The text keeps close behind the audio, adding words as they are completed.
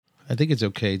I think it's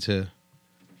okay to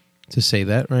say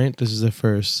that, right? This is the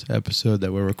first episode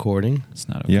that we're recording. It's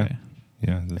not okay.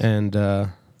 Yeah. And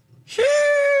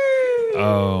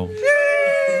Oh.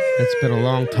 it's been a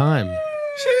long time.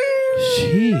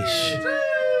 Sheesh.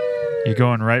 You're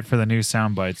going right for the new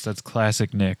sound bites. That's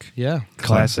classic Nick. Yeah.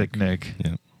 Classic Nick.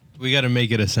 Yeah. We got to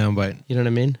make it a soundbite. You know what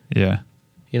I mean? Yeah.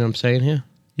 You know what I'm saying here?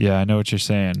 Yeah, I know what you're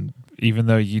saying. Even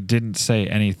though you didn't say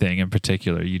anything in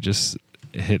particular, you just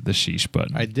hit the sheesh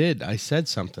button. I did. I said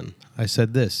something. I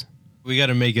said this. We got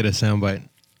to make it a soundbite.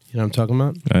 You know what I'm talking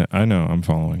about? I know. I'm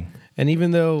following. And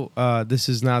even though this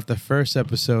is not the first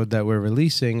episode that we're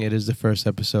releasing, it is the first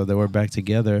episode that we're back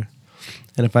together.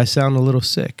 And if I sound a little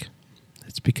sick,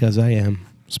 it's because I am.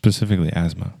 Specifically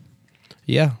asthma,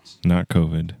 Yeah. not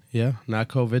COVID. Yeah. Not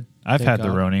COVID. I've Thank had the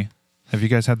God. Roni. Have you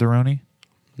guys had the Roni?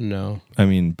 No. I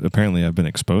mean, apparently I've been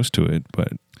exposed to it,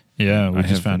 but Yeah, we I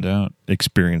just found haven't out.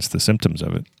 experienced the symptoms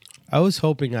of it. I was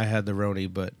hoping I had the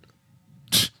Roni, but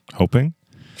Hoping?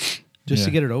 just to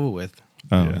Yeah. get it over with.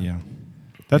 Oh, Yeah. yeah.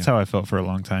 That's Yeah. how I felt for a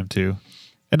long time too.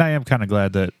 And I am kind of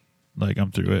glad that like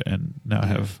I'm through it and now I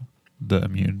have the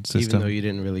immune system. Even though you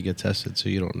didn't really get tested, so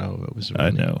you don't know if it was a Roni. I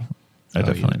know. I Oh,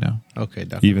 definitely yeah. know. Okay,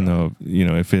 Dr. Even though,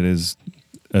 if it is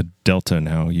a Delta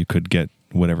now, you could get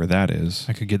whatever that is.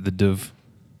 I could get the DIV,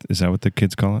 Is that what the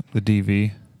kids call it? the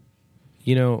DV.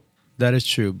 You know, that is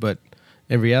true, but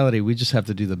in reality, we just have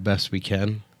to do the best we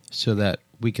can so that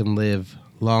we can live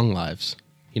long lives.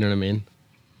 You know what I mean?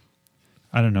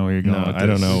 I don't know where you're going No, with I don't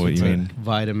this. know what It's you like mean.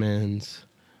 vitamins.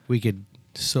 We could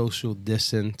social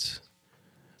distance.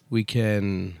 We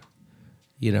can,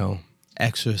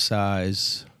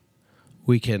 exercise.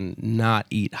 We can not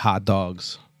eat hot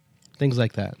dogs. Things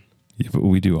like that. Yeah, but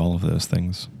we do all of those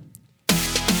things.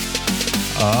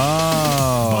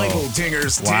 Oh. Michael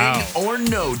Dinger's Wow. Ding or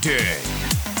No Ding.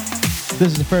 This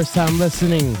is the first time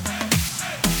listening.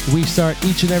 We start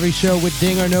each and every show with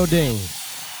Ding or No Ding.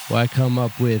 Well, I come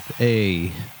up with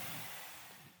a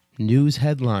news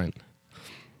headline.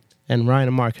 And Ryan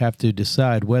and Mark have to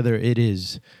decide whether it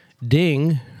is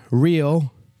ding,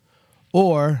 real,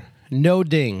 or no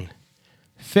ding,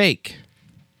 fake.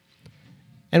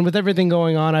 And with everything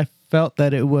going on, I felt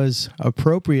that it was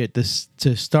appropriate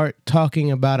to start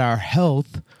talking about our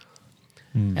health.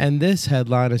 And this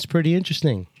headline is pretty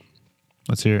interesting.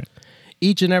 Let's hear it.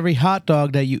 Each and every hot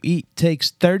dog that you eat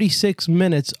takes 36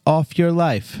 minutes off your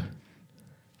life.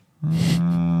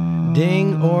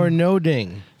 Ding or no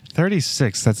ding?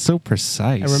 36. That's so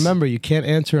precise. And remember, you can't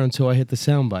answer until I hit the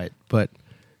soundbite, but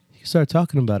you start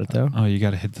talking about it, though. Oh, you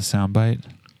got to hit the sound bite?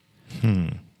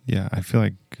 Yeah, I feel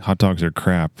like hot dogs are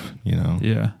crap,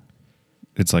 Yeah.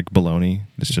 It's like bologna.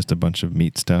 It's just a bunch of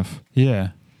meat stuff. Yeah.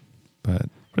 But,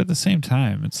 But at the same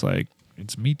time, it's like,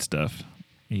 it's meat stuff,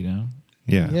 yeah.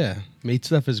 Yeah, meat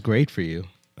stuff is great for you.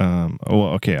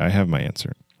 Okay, I have my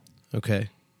answer. Okay.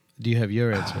 Do you have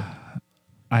your answer?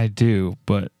 I do,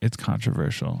 but it's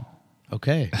controversial.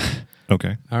 Okay.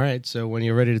 Okay. All right, so when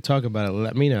you're ready to talk about it,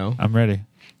 let me know. I'm ready.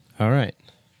 All right.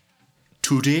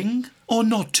 To ding or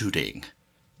not to ding?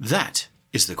 That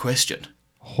is the question.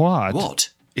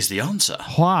 What is the answer?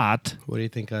 What? What do you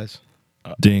think, guys?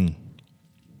 Ding.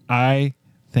 I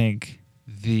think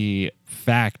the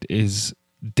fact is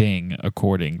ding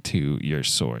according to your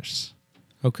source.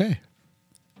 Okay.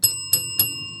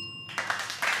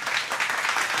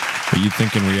 But you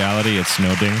think in reality it's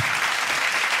no ding?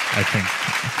 I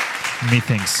think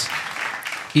methinks.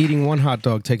 Eating one hot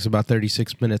dog takes about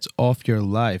 36 minutes off your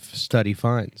life, study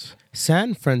finds.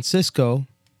 San Francisco.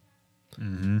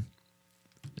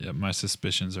 Yeah, my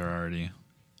suspicions are already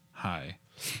high.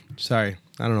 Sorry,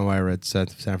 I don't know why I read San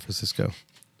Francisco.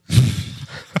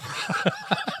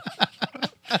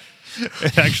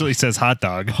 It actually says hot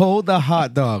dog. Hold the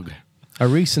hot dog. A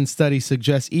recent study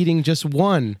suggests eating just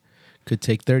one could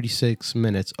take 36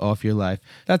 minutes off your life.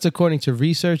 That's according to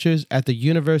researchers at the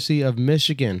University of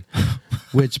Michigan,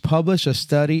 which published a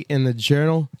study in the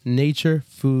journal Nature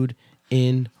Food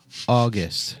in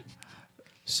August.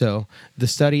 So, the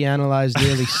study analyzed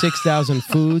nearly 6,000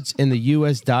 foods in the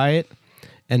U.S. diet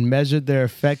and measured their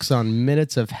effects on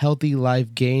minutes of healthy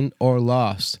life gained or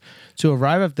lost. To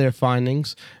arrive at their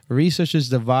findings, researchers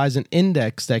devised an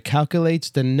index that calculates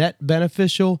the net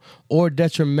beneficial or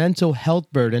detrimental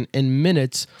health burden in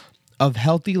minutes of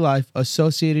healthy life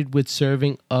associated with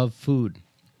serving of food.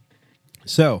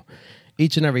 So,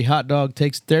 each and every hot dog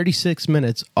takes 36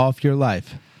 minutes off your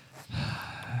life.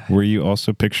 Were you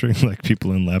also picturing like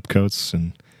people in lab coats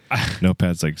and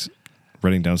notepads like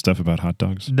writing down stuff about hot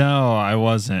dogs? No, I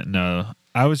wasn't. No.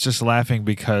 I was just laughing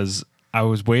because I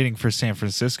was waiting for San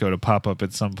Francisco to pop up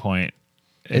at some point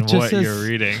in what you're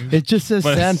reading. It just says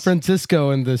But- San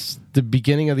Francisco in the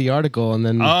beginning of the article, and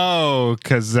then Oh,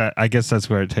 because I guess that's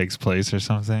where it takes place or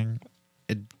something.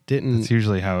 it didn't That's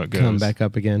usually how it goes. come back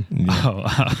up again. Oh,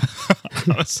 I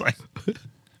was like,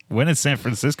 when is San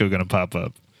Francisco going to pop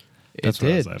up? That's it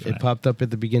what I was did. laughing It at. popped up at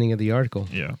the beginning of the article.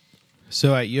 Yeah.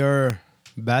 So at your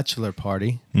bachelor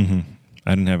party, I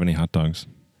didn't have any hot dogs.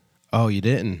 oh, you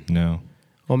didn't. No.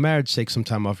 Well, marriage takes some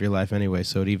time off your life anyway,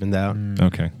 so it evened out.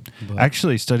 Okay. But-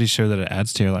 Actually, studies show that it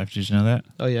adds to your life. Did you know that?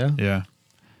 oh yeah. Yeah.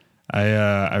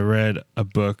 I read a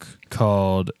book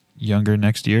called Younger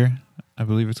Next Year, I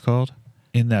believe it's called.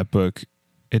 In that book,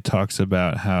 it talks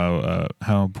about how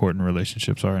important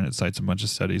relationships are, and it cites a bunch of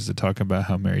studies that talk about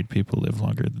how married people live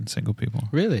longer than single people.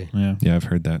 Really Yeah. Yeah, I've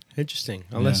heard that. interesting.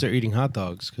 Unless Yeah. they're eating hot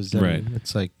dogs, because then Right.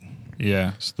 it's like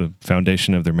Yeah. So the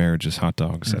foundation of their marriage is hot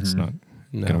dogs. That's not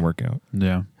no. going to work out.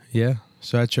 Yeah. Yeah.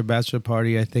 So at your bachelor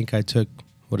party, I think I took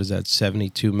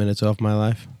 72 minutes off my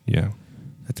life. Yeah.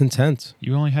 That's intense.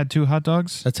 You only had 2 hot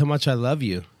dogs? That's how much I love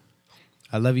you.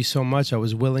 I love you so much. I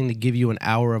was willing to give you an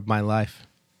hour of my life.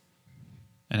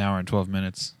 An hour and 12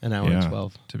 minutes, An hour and Yeah.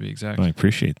 12. to be exact. I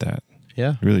appreciate that.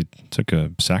 Yeah. You really took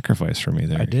a sacrifice for me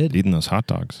there. I did. Eating those hot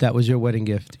dogs. That was your wedding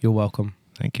gift. You're welcome.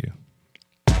 Thank you.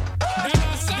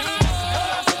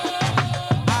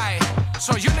 Aye,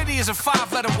 so unity is a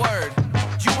 5-letter word.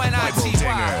 UNITY.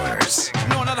 You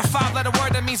know another 5-letter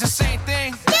word that means the same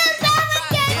thing? Okay,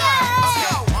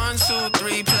 1, 2,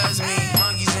 3 plus me.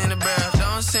 Monkeys in the barrel.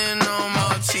 Don't send no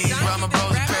more cheese. Ride my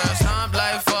bros a pair. Stomp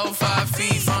like 4, 5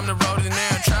 feet from the road in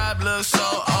there. Tribe looks so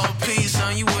OP,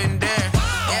 son, you wouldn't dare.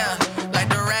 Yeah, like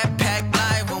the Rat Pack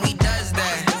live when we does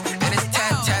that. And it's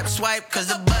tap, tap, swipe, cause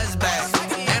the buzz back.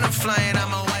 And I'm flying on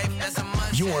my wife, that's a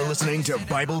must. You're listening to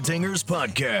Bible Dingers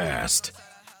Podcast.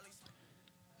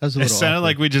 That was a It little sounded awkward.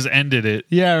 like we just ended it.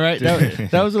 Yeah, right.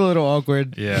 That was a little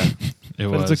awkward. Yeah. It But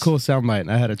was. it's a cool soundbite.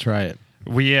 I had to try it.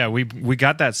 We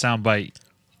got that soundbite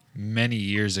many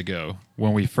years ago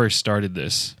when we first started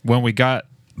this. When we got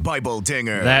Bible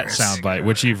Dingers. that soundbite,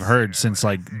 which you've heard since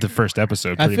like the first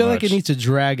episode. I Pretty feel much. like it needs to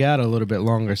drag out a little bit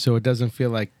longer so it doesn't feel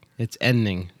like it's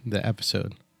ending the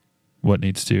episode. What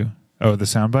needs to? Oh, the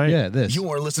soundbite. Yeah, this.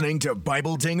 You're listening to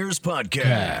Bible Dingers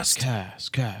Podcast.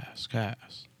 Cast.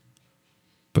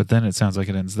 But then it sounds like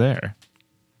it ends there.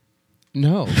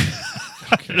 No.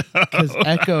 Because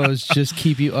echoes just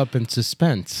keep you up in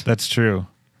suspense. That's true.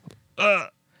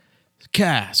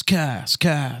 Cast.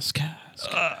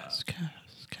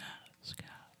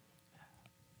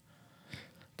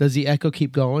 Does the echo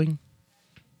keep going?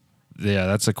 Yeah,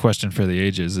 that's a question for the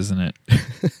ages, isn't it?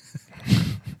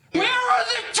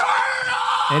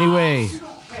 Anyway,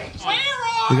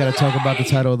 we got to talk about the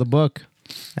title of the book.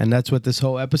 And that's what this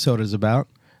whole episode is about.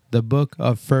 The book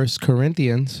of 1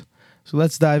 Corinthians. So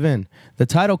let's dive in. The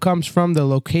title comes from the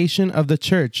location of the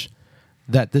church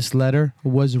that this letter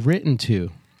was written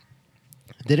to.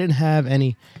 They didn't have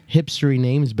any hipstery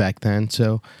names back then,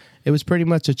 so it was pretty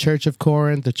much the Church of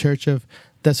Corinth, the Church of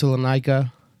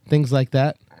Thessalonica, things like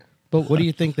that. But what do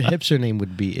you think the hipster name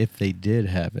would be if they did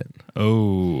have it?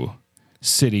 Oh,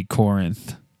 City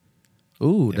Corinth.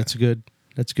 Ooh, that's good.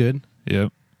 That's good.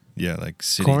 Yep. Yeah, like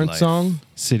city Corinth life. song?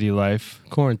 City Life.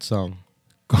 Corinth song.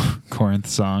 Corinth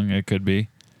song, it could be.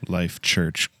 Life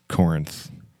Church Corinth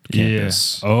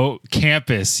campus. Yeah. Oh,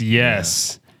 campus.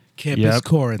 Yes. Campus Yep.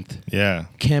 Corinth. Yeah.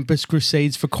 Campus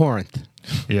Crusades for Corinth.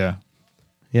 Yeah.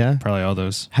 Yeah? Probably all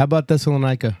those. How about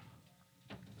Thessalonica?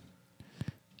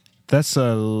 That's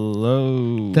a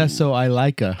low. Thesso I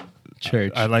like a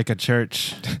church. I like a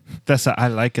church. I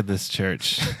like this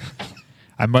church.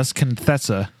 I must confess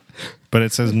But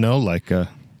it says no like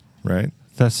right?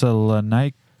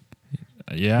 Thessalonica.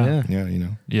 Yeah. Yeah. Yeah,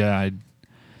 Yeah.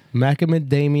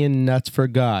 Macadamian nuts for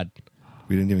God.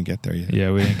 we didn't even get there yet.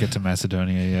 Yeah. We didn't get to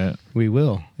Macedonia yet. We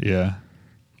will. Yeah.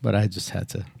 But I just had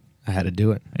to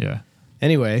do it. Yeah.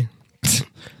 Anyway,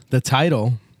 the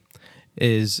title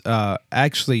is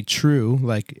actually true,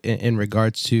 like in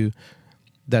regards to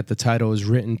that the title is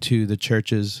written to the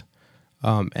churches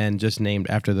and just named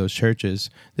after those churches.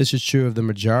 This is true of the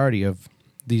majority of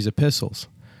these epistles.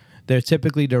 They're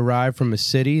typically derived from a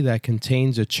city that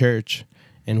contains a church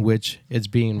in which it's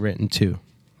being written to.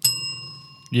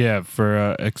 Yeah.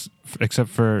 For except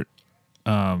for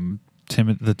the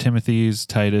Timothys,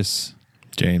 Titus,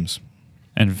 James.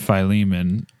 and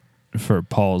Philemon, for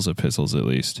Paul's epistles at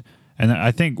least. And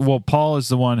I think, Paul is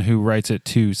the one who writes it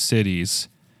to cities,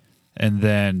 and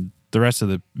then the rest of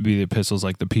the epistles,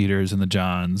 like the Peters and the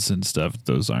Johns and stuff,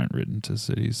 those aren't written to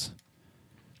cities.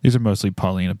 These are mostly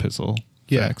Pauline epistle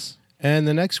facts. And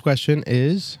the next question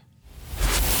is,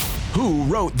 Who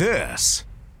wrote this?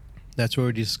 That's where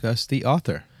we discuss the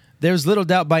author. There's little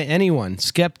doubt by anyone,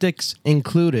 skeptics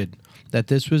included, that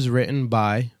this was written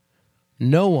by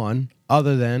no one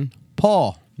other than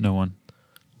Paul. No one.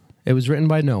 It was written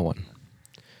by no one.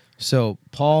 So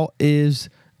Paul is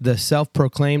the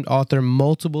self-proclaimed author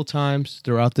multiple times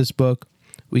throughout this book.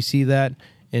 We see that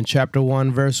in chapter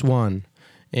 1, verse 1,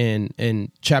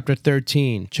 in chapter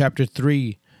 13, chapter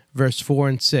 3, verse 4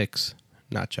 and 6.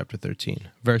 Not chapter 13,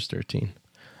 verse 13.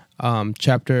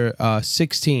 Chapter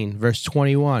 16, verse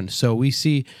 21. So we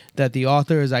see that the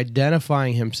author is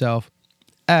identifying himself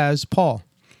as Paul.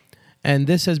 And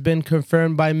this has been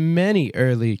confirmed by many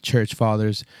early church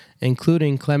fathers,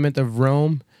 including Clement of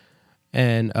Rome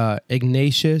and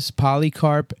Ignatius,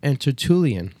 Polycarp, and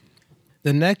Tertullian.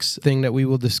 The next thing that we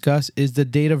will discuss is the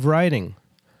date of writing.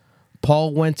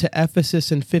 Paul went to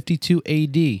Ephesus in 52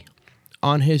 AD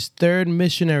on his third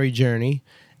missionary journey,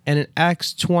 and in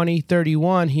Acts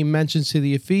 20:31, he mentions to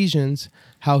the Ephesians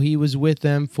how he was with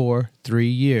them for 3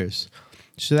 years.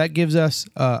 So that gives us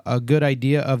a good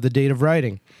idea of the date of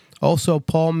writing. Also,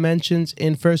 Paul mentions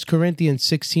in 1 Corinthians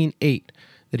 16:8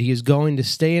 that he is going to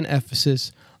stay in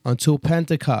Ephesus until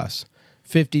Pentecost,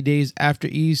 50 days after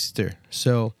Easter.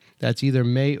 So that's either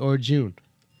May or June.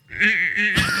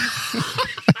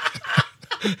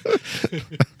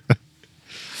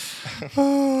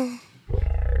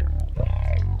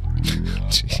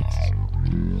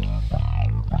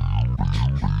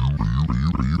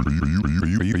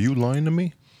 Are you lying to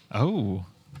me? Oh.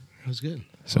 That was good.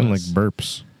 Sound like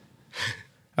burps.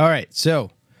 All right,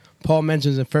 so Paul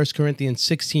mentions in 1 Corinthians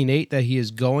 16:8 that he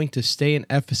is going to stay in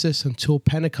Ephesus until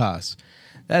Pentecost.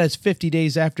 That is 50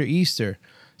 days after Easter.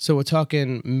 So we're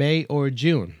talking May or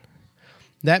June.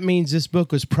 That means this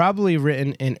book was probably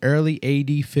written in early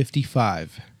AD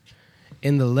 55.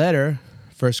 In the letter,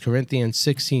 1 Corinthians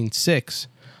 16:6,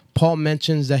 Paul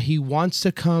mentions that he wants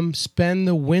to come spend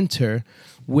the winter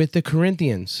with the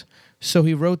Corinthians. So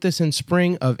he wrote this in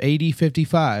spring of AD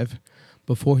 55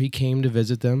 before he came to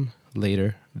visit them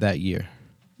later that year.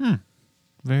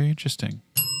 Very interesting.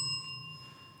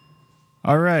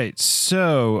 All right,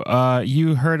 so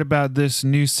you heard about this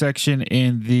new section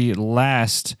in the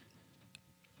last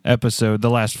episode, the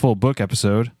last full book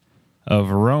episode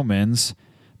of Romans,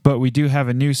 but we do have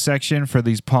a new section for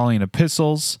these Pauline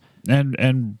epistles,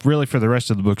 and really for the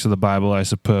rest of the books of the Bible, I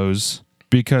suppose,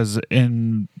 because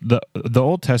in the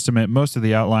Old Testament, most of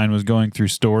the outline was going through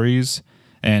stories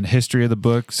and history of the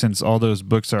book, since all those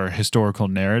books are historical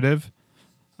narrative.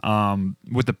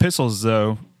 With the epistles,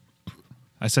 though,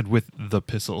 I said with the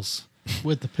epistles.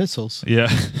 With the epistles? Yeah.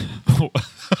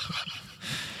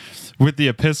 With the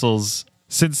epistles,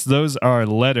 since those are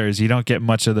letters, you don't get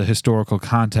much of the historical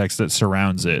context that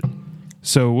surrounds it.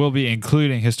 So we'll be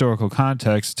including historical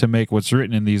context to make what's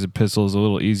written in these epistles a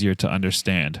little easier to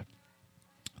understand.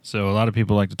 So a lot of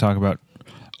people like to talk about,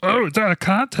 oh, it's out of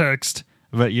context.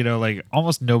 But, like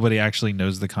almost nobody actually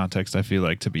knows the context, I feel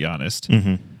like, to be honest.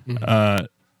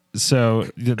 So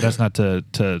that's not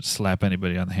to slap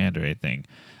anybody on the hand or anything.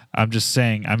 I'm just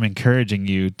saying I'm encouraging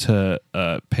you to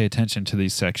pay attention to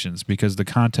these sections because the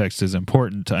context is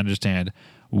important to understand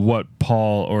what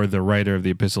Paul or the writer of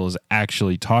the epistle is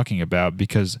actually talking about,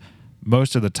 because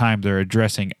most of the time they're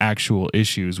addressing actual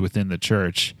issues within the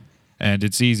church, and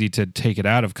it's easy to take it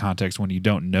out of context when you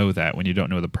don't know that, when you don't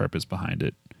know the purpose behind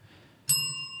it.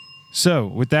 So,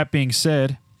 with that being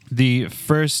said, the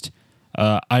first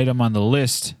item on the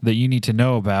list that you need to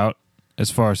know about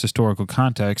as far as historical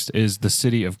context is the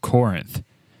city of Corinth.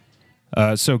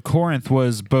 So Corinth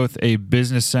was both a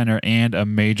business center and a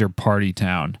major party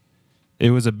town.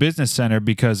 It was a business center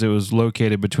because it was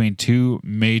located between two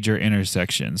major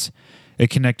intersections. It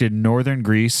connected northern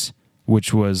Greece,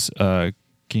 which was, can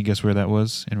you guess where that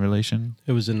was in relation?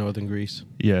 It was in northern Greece.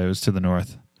 Yeah, it was to the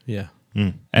north. Yeah.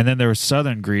 And then there was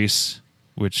southern Greece,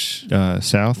 which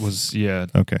south was, yeah.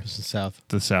 Okay. It was the south.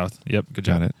 The south. Yep, good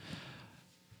job. Got it.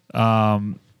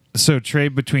 So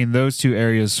trade between those two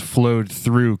areas flowed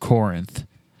through Corinth.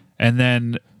 And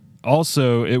then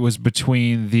also it was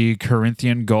between the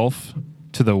Corinthian Gulf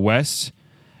to the west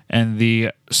and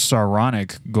the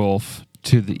Saronic Gulf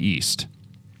to the east.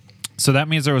 So that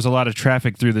means there was a lot of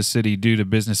traffic through the city due to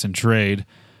business and trade.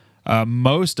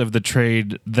 Most of the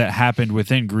trade that happened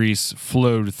within Greece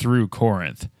flowed through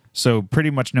Corinth. So pretty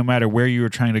much no matter where you were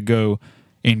trying to go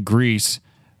in Greece,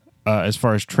 as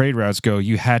far as trade routes go,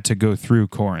 you had to go through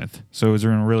Corinth. So it was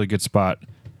in a really good spot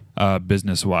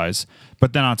business-wise.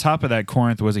 But then on top of that,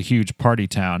 Corinth was a huge party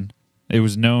town. It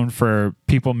was known for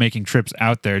people making trips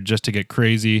out there just to get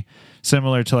crazy,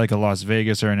 similar to like a Las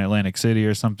Vegas or an Atlantic City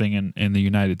or something in the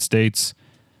United States.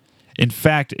 In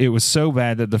fact, it was so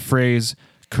bad that the phrase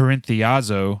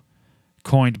Corinthiazo,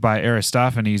 coined by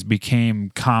Aristophanes,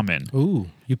 became common. Ooh,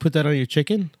 you put that on your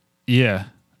chicken? Yeah.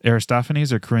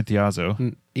 Aristophanes or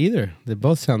Corinthiazo? Either. They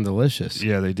both sound delicious.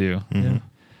 Yeah, they do. Yeah.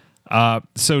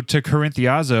 So to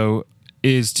Corinthiazo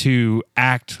is to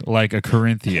act like a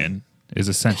Corinthian, is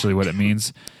essentially what it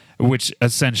means, which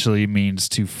essentially means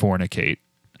to fornicate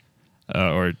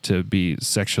or to be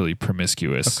sexually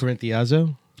promiscuous. A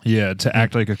Corinthiazo? Yeah, to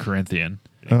act like a Corinthian.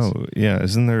 Oh, yeah.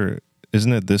 Isn't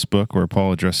it this book where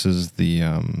Paul addresses the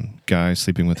guy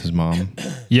sleeping with his mom?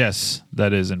 Yes,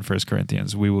 that is in 1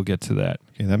 Corinthians. We will get to that.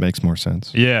 Okay, that makes more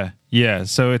sense. Yeah.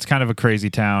 So it's kind of a crazy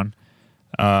town.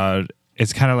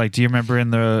 It's kind of like, do you remember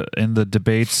in the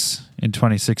debates in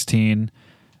 2016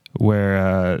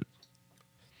 where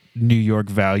New York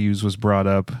values was brought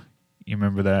up? You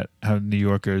remember that? How New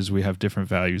Yorkers, we have different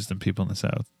values than people in the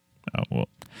South. Oh, well,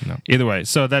 No. Either way.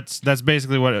 So that's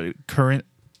basically what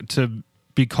to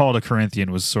be called a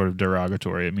Corinthian was sort of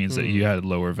derogatory. It means that you had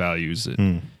lower values,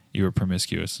 that you were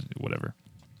promiscuous, whatever.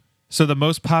 So the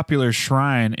most popular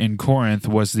shrine in Corinth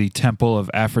was the Temple of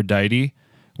Aphrodite.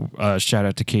 Shout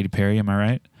out to Katy Perry, am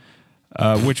I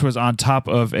right? Which was on top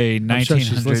of a 1900. I'm sure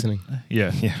she's listening.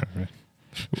 Yeah, Yeah, right.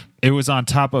 it was on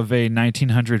top of a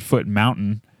 1,900-foot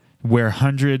mountain where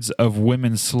hundreds of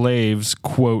women slaves,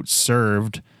 quote,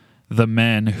 served the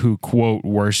men who, quote,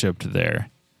 worshipped there,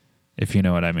 if you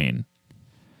know what I mean.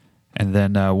 And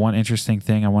then one interesting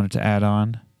thing I wanted to add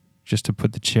on, just to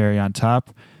put the cherry on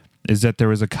top, is that there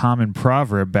was a common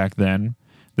proverb back then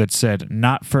that said,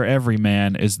 "Not for every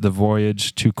man is the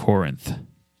voyage to Corinth."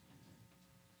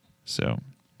 So,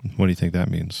 What do you think that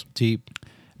means? Deep.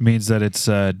 means that it's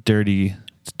dirty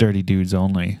dudes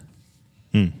only.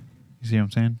 You see what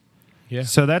I'm saying? Yeah.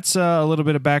 So that's a little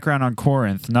bit of background on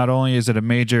Corinth. Not only is it a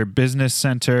major business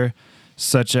center,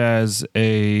 such as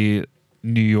a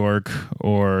New York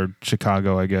or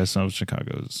Chicago, I guess. Oh,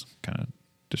 Chicago's kind of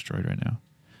destroyed right now.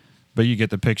 But you get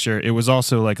the picture. It was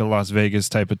also like a Las Vegas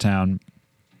type of town.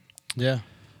 Yeah.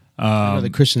 I know the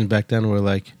Christians back then were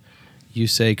like, you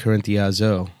say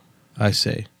Corinthiazo, I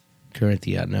say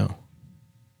Corinthiano.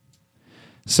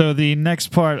 So the next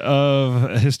part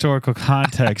of historical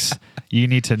context you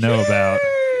need to know about.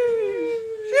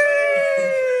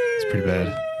 It's pretty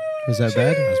bad. Was that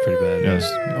bad? That's pretty bad. Yeah,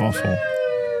 it's awful.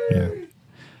 Yeah.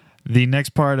 The next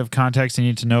part of context you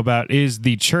need to know about is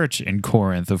the church in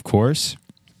Corinth, of course.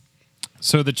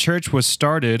 So the church was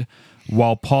started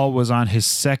while Paul was on his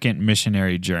second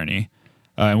missionary journey.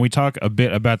 And we talk a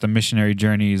bit about the missionary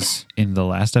journeys in the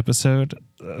last episode,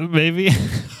 maybe.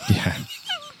 Yeah.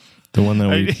 The one that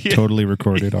we totally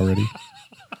recorded already.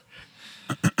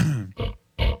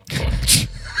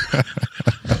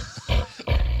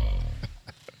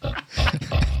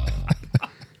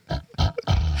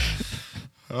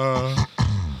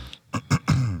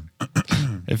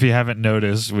 If you haven't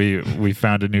noticed, we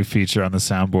found a new feature on the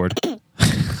soundboard.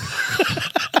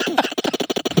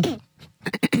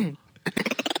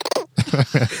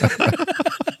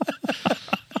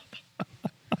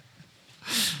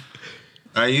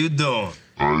 How you doing?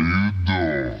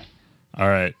 All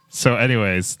right. So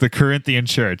anyways, the Corinthian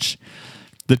church.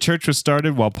 The church was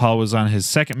started while Paul was on his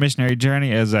second missionary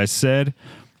journey, as I said.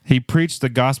 He preached the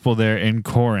gospel there in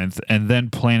Corinth and then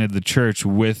planted the church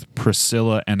with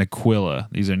Priscilla and Aquila.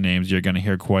 These are names you're going to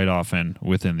hear quite often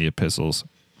within the epistles.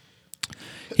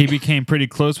 He became pretty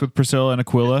close with Priscilla and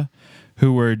Aquila,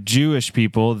 who were Jewish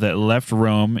people that left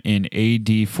Rome in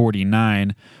AD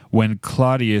 49 when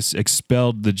Claudius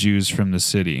expelled the Jews from the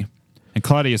city. And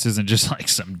Claudius isn't just like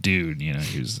some dude, you know,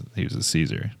 he was a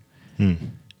Caesar.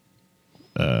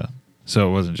 So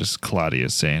it wasn't just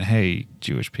Claudius saying, "Hey,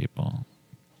 Jewish people,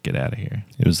 get out of here."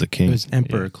 It was the king. It was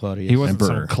Emperor Claudius. He wasn't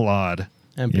Emperor. some Claude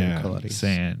Emperor Yeah, Claudius.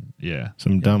 saying,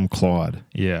 Some dumb Claude.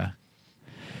 yeah.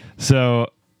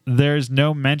 So there's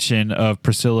no mention of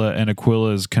Priscilla and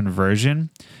Aquila's conversion.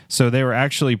 So they were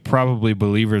actually probably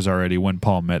believers already when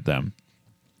Paul met them.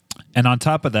 And on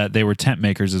top of that, they were tent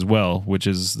makers as well, which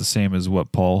is the same as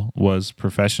what Paul was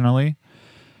professionally.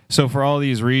 So for all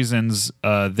these reasons,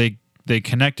 they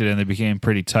connected and they became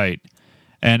pretty tight.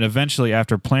 And eventually,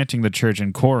 after planting the church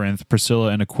in Corinth, Priscilla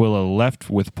and Aquila left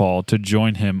with Paul to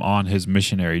join him on his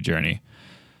missionary journey.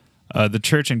 The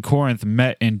church in Corinth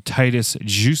met in Titus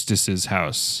Justus's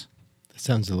house. That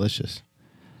sounds delicious.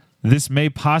 This may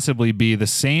possibly be the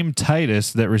same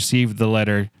Titus that received the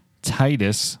letter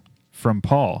Titus from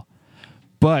Paul,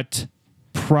 but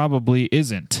probably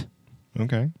isn't.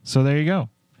 Okay. So there you go.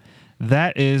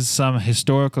 That is some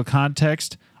historical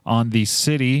context on the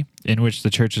city in which the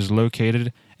church is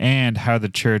located and how the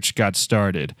church got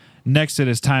started. Next, it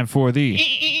is time for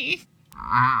the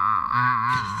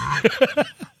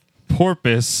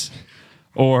porpoise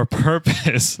or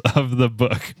purpose of the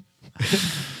book.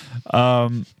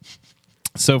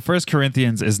 So 1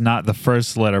 Corinthians is not the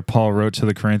first letter Paul wrote to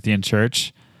the Corinthian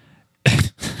church.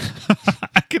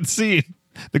 I can see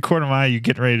the corner of my eye you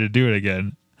getting ready to do it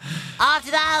again. Art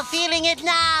thou feeling it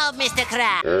now, Mr.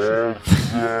 Crab?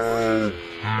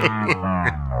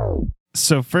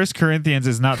 So 1 Corinthians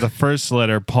is not the first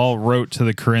letter Paul wrote to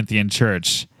the Corinthian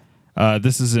church.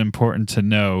 This is important to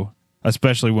know,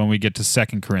 especially when we get to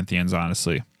 2 Corinthians,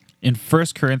 honestly. In 1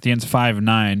 Corinthians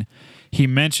 5:9, he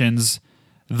mentions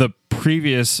the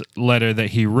previous letter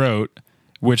that he wrote,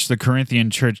 which the Corinthian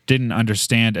church didn't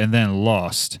understand and then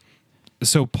lost.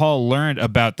 So Paul learned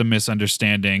about the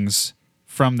misunderstandings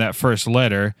from that first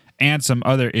letter and some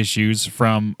other issues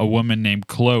from a woman named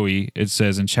Chloe, it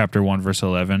says in chapter 1, verse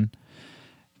 11.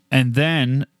 And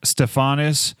then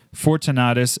Stephanus,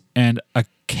 Fortunatus, and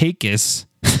Achaicus.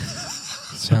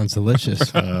 Sounds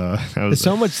delicious. There's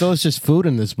so much delicious food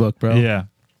in this book, bro. Yeah.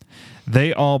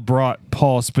 They all brought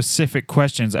Paul specific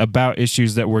questions about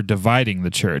issues that were dividing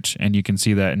the church. And you can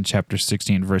see that in chapter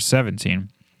 16, verse 17.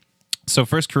 So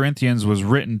 1 Corinthians was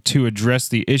written to address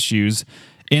the issues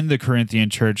in the Corinthian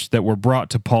church that were brought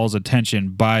to Paul's attention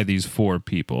by these four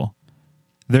people.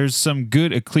 There's some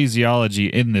good ecclesiology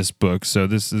in this book, so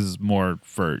this is more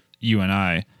for you and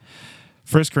I.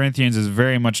 1 Corinthians is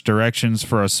very much directions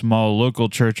for a small local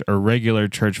church or regular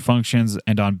church functions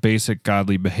and on basic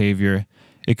godly behavior.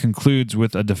 It concludes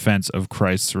with a defense of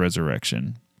Christ's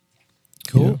resurrection.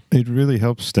 Cool. Yeah, it really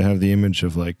helps to have the image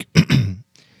of like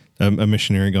a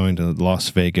missionary going to Las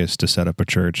Vegas to set up a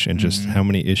church and just how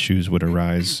many issues would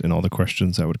arise and all the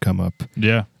questions that would come up.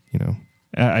 Yeah. You know,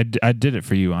 I did it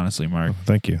for you, honestly, Mark.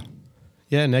 thank you.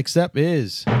 Yeah, next up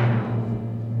is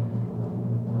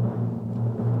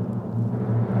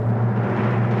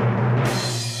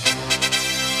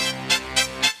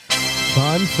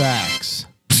fun facts.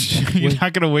 You're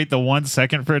not going to wait the 1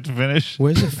 second for it to finish?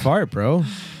 Where's the fart, bro?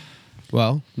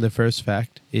 Well, the first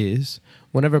fact is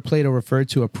whenever Plato referred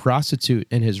to a prostitute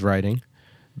in his writing,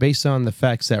 based on the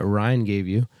facts that Ryan gave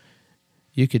you,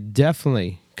 you could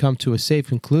definitely come to a safe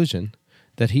conclusion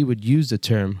that he would use the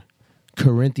term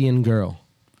Corinthian girl,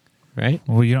 right?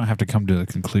 Well, you don't have to come to a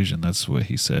conclusion. That's what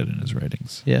he said in his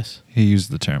writings. Yes. He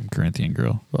used the term Corinthian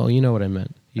girl. Well, you know what I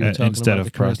meant. You were talking instead about of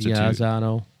the prostitute.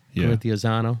 Corinthiazano, Yeah.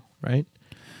 Corinthiazano, right?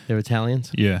 They're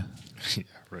Italians. Yeah.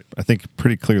 Right. I think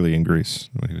pretty clearly in Greece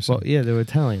what he was saying. Well, yeah, they were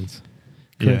Italians.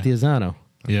 Yeah. Corinthiazano.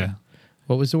 Yeah.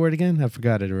 What was the word again? I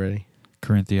forgot it already.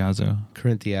 Corinthiazo.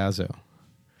 Corinthiazo.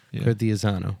 Yeah.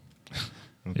 Corinthiazano.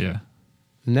 Yeah.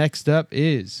 Next up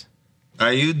is How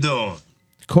you doing?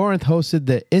 Corinth hosted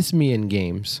the Isthmian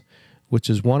Games, which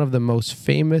is one of the most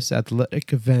famous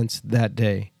athletic events that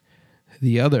day.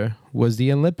 The other was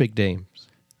the Olympic Games.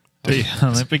 The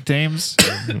Olympic dames?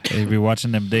 You be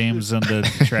watching them dames on the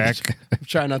track? I'm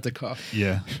trying not to cough.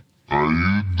 Yeah.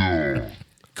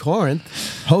 Corinth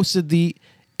hosted the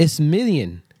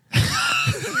Isthmian.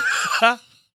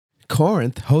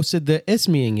 Corinth hosted the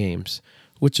Isthmian Games,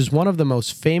 which is one of the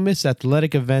most famous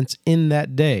athletic events in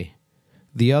that day.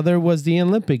 The other was the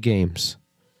Olympic Games.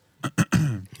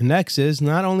 Next is,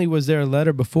 not only was there a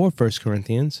letter before 1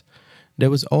 Corinthians, there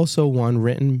was also one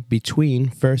written between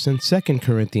 1 and 2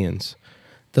 Corinthians.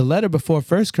 The letter before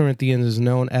 1 Corinthians is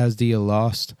known as the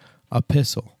lost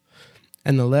epistle,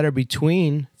 and the letter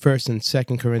between 1 and 2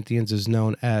 Corinthians is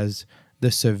known as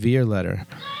the severe letter,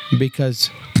 because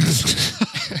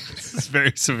It's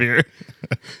very severe.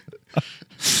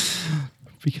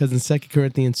 in 2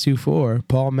 Corinthians 2:4,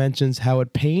 Paul mentions how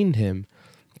it pained him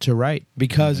to write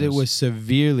because it was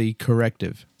severely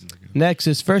corrective. Next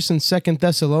is 1 and 2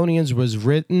 Thessalonians was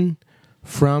written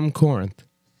from Corinth.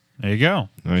 There you go.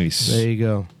 Nice. There you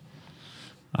go.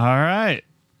 All right.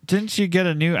 Didn't you get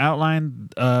a new outline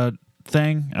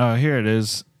thing? Oh, here it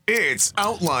is. It's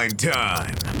outline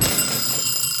time.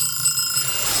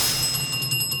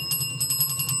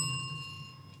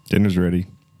 Dinner's ready.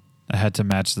 I had to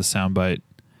match the soundbite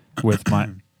with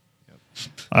mine.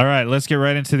 All right, let's get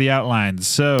right into the outlines.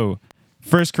 So,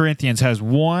 1 Corinthians has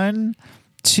 1,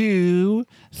 2,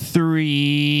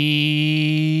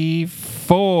 3,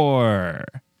 4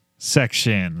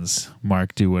 sections.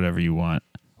 Mark, do whatever you want.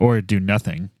 Or do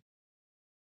nothing.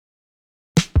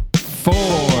 4.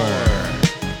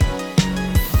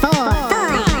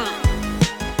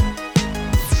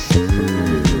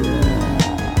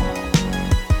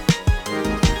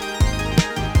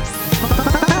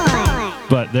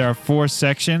 But there are 4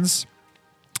 sections.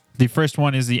 The first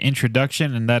one is the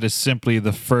introduction, and that is simply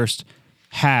the first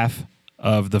half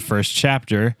of the first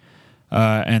chapter.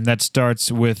 And that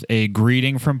starts with a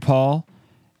greeting from Paul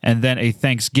and then a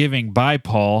thanksgiving by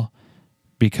Paul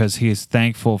because he is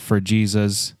thankful for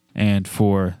Jesus and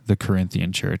for the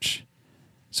Corinthian church.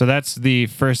 So that's the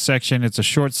first section. It's a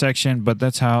short section, but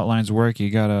that's how outlines work. You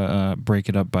got to break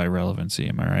it up by relevancy.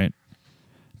 Am I right?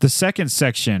 The second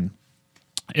section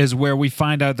is where we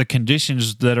find out the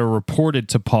conditions that are reported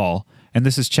to Paul. And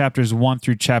this is chapters 1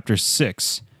 through chapter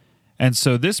 6. And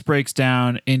so this breaks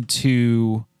down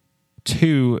into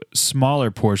two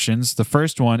smaller portions. The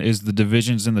first one is the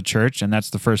divisions in the church, and that's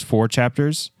the first 4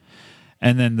 chapters.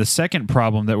 And then the second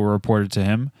problem that were reported to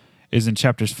him is in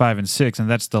chapters 5 and 6, and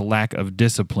that's the lack of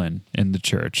discipline in the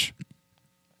church.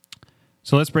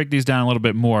 So let's break these down a little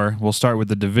bit more. We'll start with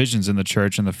the divisions in the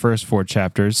church in the first 4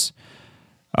 chapters.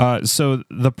 So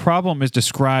the problem is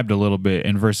described a little bit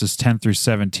in verses 10 through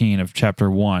 17 of chapter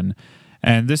 1.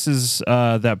 And this is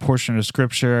that portion of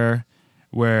Scripture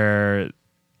where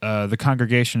the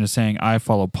congregation is saying, I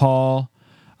follow Paul,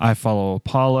 I follow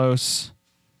Apollos,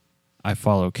 I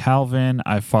follow Calvin,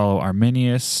 I follow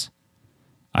Arminius,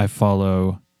 I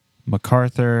follow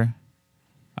MacArthur,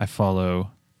 I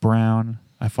follow Brown,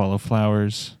 I follow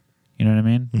Flowers. You know what I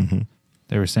mean? Mm-hmm.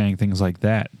 They were saying things like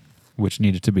that, which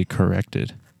needed to be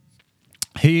corrected.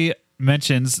 He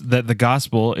mentions that the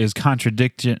gospel is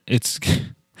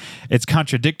it's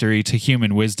contradictory to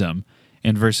human wisdom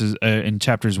in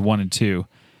chapters 1 and 2.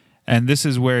 And this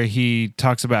is where he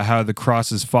talks about how the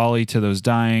cross is folly to those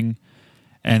dying,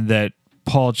 and that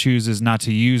Paul chooses not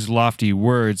to use lofty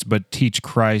words, but teach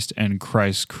Christ and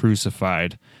Christ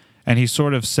crucified. And he's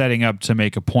sort of setting up to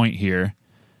make a point here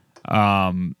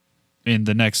in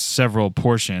the next several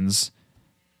portions,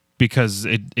 because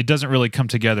it doesn't really come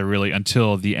together really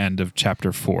until the end of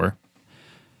chapter 4.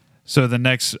 So the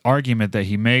next argument that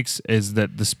he makes is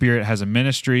that the Spirit has a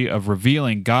ministry of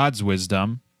revealing God's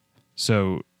wisdom.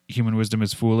 So human wisdom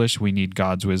is foolish. We need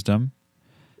God's wisdom.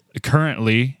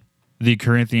 Currently, the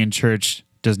Corinthian church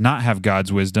does not have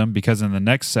God's wisdom, because in the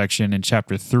next section, in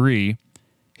chapter 3,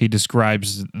 he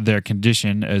describes their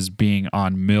condition as being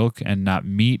on milk and not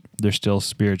meat. They're still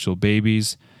spiritual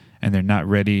babies, and they're not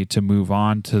ready to move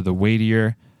on to the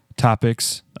weightier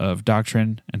topics of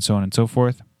doctrine and so on and so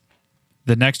forth.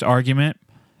 The next argument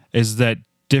is that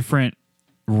different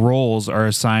roles are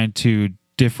assigned to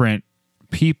different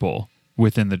people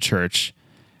within the church.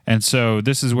 And so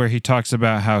this is where he talks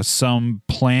about how some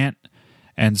plant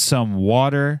and some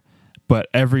water, but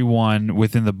everyone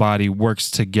within the body works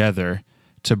together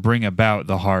to bring about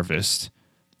the harvest.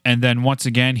 And then once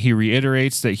again, he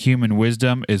reiterates that human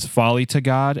wisdom is folly to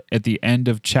God at the end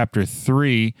of chapter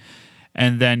 3.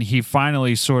 And then he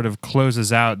finally sort of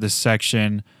closes out this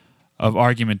section of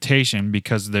argumentation,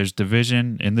 because there's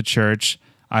division in the church.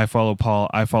 I follow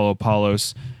Paul, I follow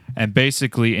Apollos. And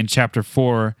basically in chapter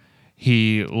 4,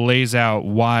 he lays out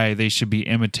why they should be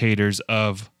imitators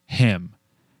of him.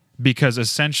 Because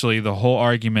essentially the whole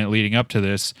argument leading up to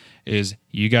this is,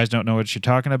 you guys don't know what you're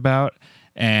talking about,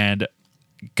 and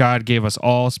God gave us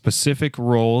all specific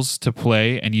roles to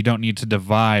play, and you don't need to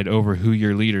divide over who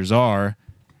your leaders are.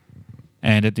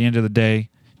 And at the end of the day,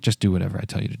 just do whatever I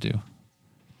tell you to do,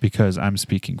 because I'm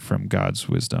speaking from God's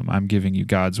wisdom. I'm giving you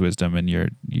God's wisdom, and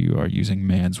you are using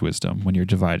man's wisdom when you're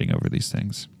dividing over these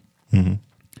things. Mm-hmm.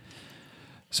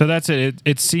 So that's it.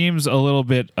 It seems a little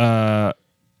bit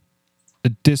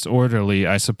disorderly,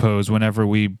 I suppose, whenever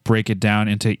we break it down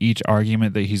into each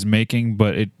argument that he's making,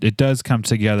 but it does come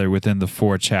together within the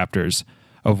 4 chapters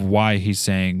of why he's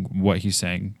saying what he's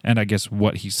saying, and I guess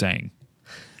what he's saying.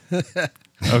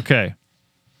 Okay.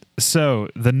 So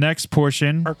the next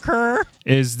portion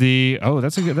is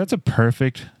that's a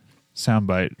perfect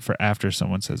soundbite for after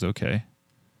someone says okay.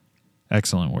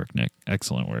 Excellent work, Nick.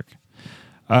 Excellent work.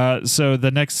 So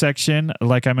the next section,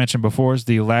 like I mentioned before, is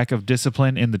the lack of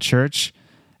discipline in the church,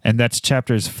 and that's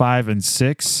chapters 5 and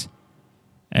 6.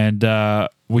 And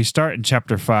we start in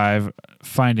chapter 5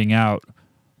 finding out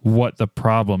what the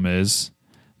problem is.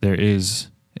 There is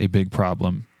a big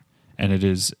problem, and it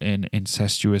is an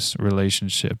incestuous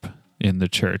relationship in the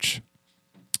church.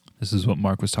 This is what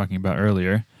Mark was talking about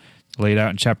earlier, laid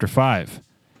out in chapter 5.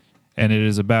 And it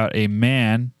is about a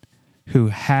man who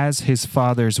has his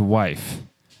father's wife.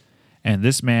 And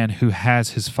this man who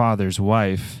has his father's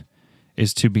wife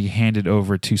is to be handed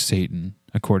over to Satan,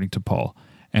 according to Paul,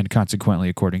 and consequently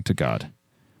according to God,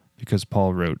 because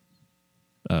Paul wrote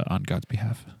on God's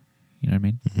behalf. You know what I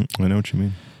mean? Mm-hmm. I know what you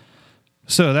mean.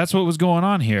 So that's what was going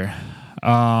on here.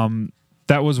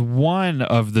 That was one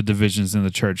of the divisions in the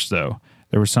church, though.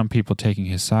 There were some people taking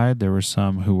his side. There were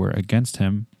some who were against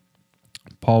him.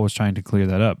 Paul was trying to clear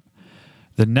that up.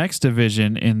 The next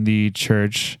division in the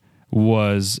church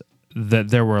was that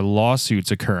there were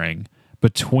lawsuits occurring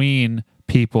between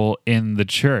people in the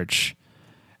church.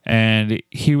 And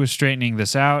he was straightening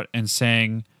this out and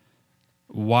saying,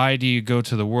 why do you go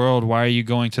to the world? Why are you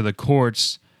going to the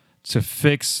courts to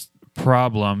fix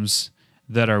problems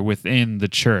that are within the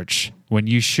church when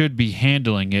you should be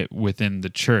handling it within the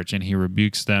church? And he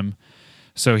rebukes them.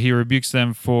 So he rebukes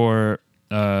them for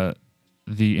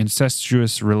the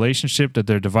incestuous relationship that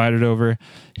they're divided over.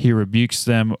 He rebukes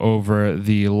them over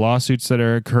the lawsuits that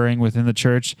are occurring within the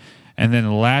church. And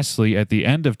then lastly, at the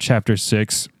end of chapter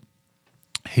 6,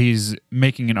 he's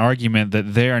making an argument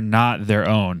that they are not their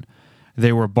own.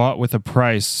 They were bought with a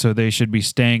price, so they should be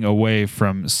staying away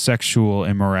from sexual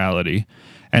immorality.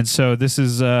 And so this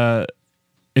is,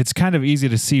 it's kind of easy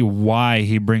to see why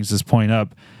he brings this point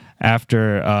up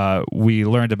after we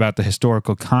learned about the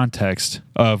historical context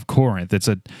of Corinth. It's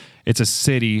a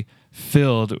city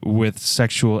filled with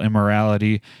sexual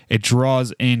immorality. It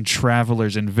draws in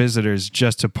travelers and visitors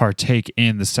just to partake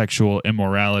in the sexual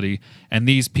immorality, and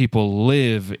these people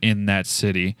live in that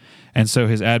city. And so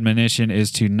his admonition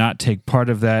is to not take part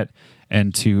of that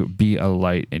and to be a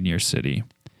light in your city.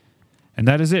 And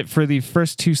that is it for the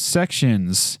first two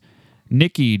sections.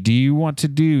 Nikki, do you want to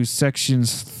do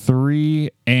sections 3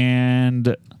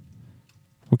 and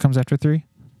what comes after 3?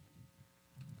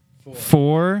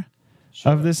 4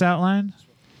 of this outline?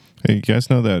 Hey, you guys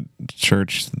know that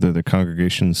church, the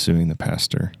congregation's suing the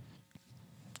pastor?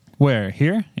 Where?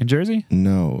 Here? In Jersey?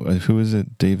 No. Who is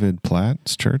it? David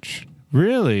Platt's church?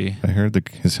 Really? I heard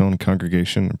his own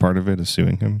congregation, part of it, is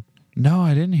suing him. No,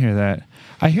 I didn't hear that.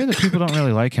 I hear that people don't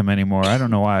really like him anymore. I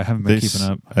don't know why. I haven't been keeping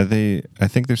up. I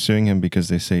think they're suing him because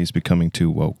they say he's becoming too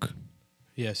woke.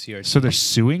 Yes, CRT. So they're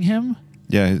suing him?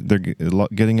 Yeah, they're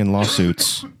getting in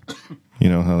lawsuits. You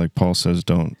know how like Paul says,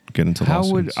 don't get into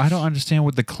lawsuits. I don't understand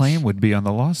what the claim would be on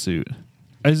the lawsuit.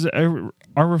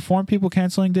 Are Reformed people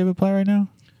canceling David Platt right now?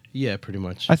 Yeah, pretty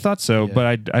much. I thought so, Yeah. but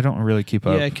I don't really keep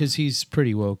up. Yeah, because he's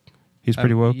pretty woke. He's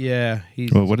pretty woke? Yeah.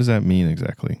 He's, Well, what does that mean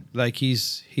exactly? like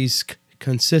he's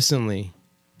consistently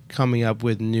coming up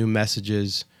with new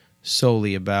messages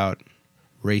solely about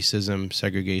racism,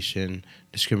 segregation,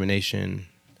 discrimination,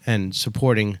 and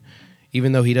supporting,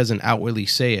 even though he doesn't outwardly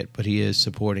say it, but he is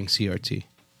supporting CRT.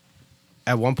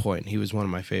 At one point, he was one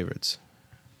of my favorites.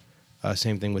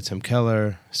 Same thing with Tim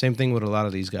Keller. Same thing with a lot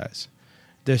of these guys.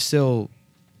 They're still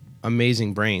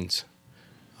amazing brains.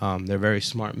 They're very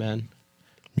smart men.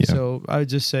 Yeah. So I would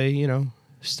just say,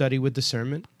 study with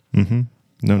discernment. Mm-hmm.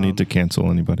 No need to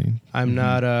cancel anybody. I'm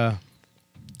not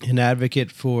an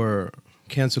advocate for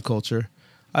cancel culture.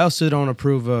 I also don't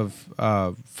approve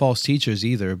of false teachers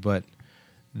either, but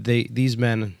these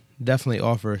men definitely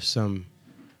offer some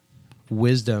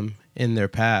wisdom in their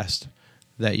past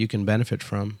that you can benefit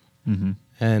from. Mm-hmm.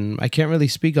 And I can't really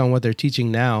speak on what they're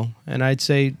teaching now, and I'd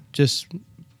say just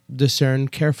discern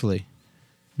carefully,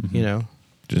 Mm-hmm.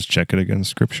 Just check it against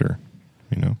Scripture,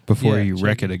 Before Yeah, you check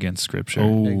wreck it. it against Scripture.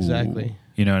 Oh. Exactly.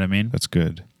 You know what I mean? That's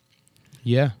good.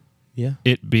 Yeah.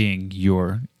 It being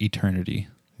your eternity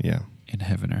Yeah. in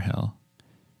heaven or hell.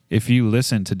 If you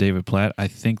listen to David Platt, I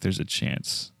think there's a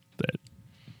chance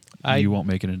that you won't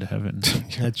make it into heaven.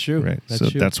 That's true. Right. That's So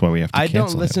true. that's why we have to I cancel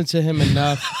don't listen to him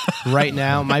enough right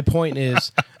now. My point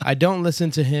is, I don't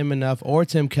listen to him enough or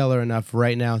Tim Keller enough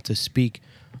right now to speak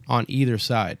on either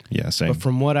side. Yeah, same. But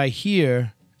from what I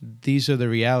hear, these are the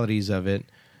realities of it.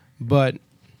 But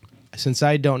since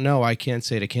I don't know, I can't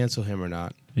say to cancel him or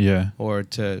not, Yeah. or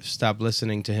to stop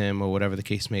listening to him or whatever the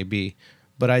case may be.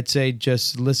 But I'd say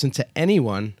just listen to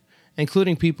anyone,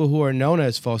 including people who are known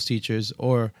as false teachers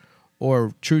or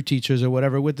true teachers or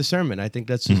whatever, with discernment. I think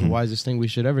that's the wisest thing we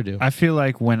should ever do. I feel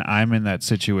like when I'm in that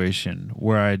situation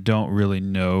where I don't really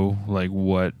know like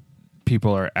what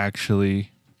people are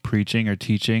actually preaching or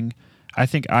teaching, I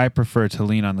think I prefer to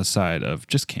lean on the side of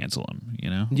just cancel them,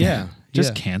 Yeah.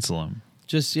 Just yeah. cancel them.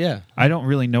 Just, yeah. I don't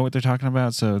really know what they're talking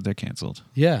about, so they're canceled.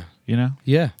 Yeah.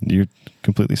 Yeah. You're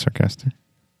completely sarcastic?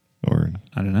 Or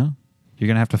I don't know. You're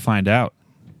going to have to find out.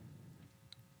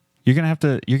 You're going to have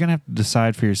to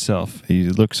decide for yourself.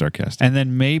 you look sarcastic. And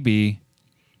then maybe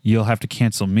you'll have to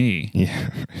cancel me Yeah.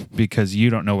 because you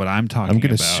don't know what I'm talking I'm about.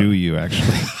 going to sue you,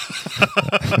 actually.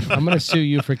 I'm going to sue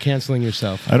you for canceling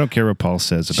yourself. I don't care what Paul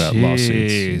says about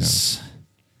lawsuits. Jeez.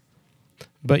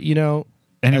 But,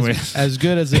 Anyway. as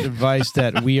good as the advice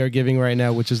that we are giving right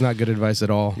now, which is not good advice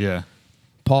at all, Yeah.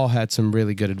 Paul had some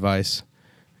really good advice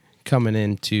coming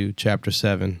into chapter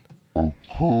 7.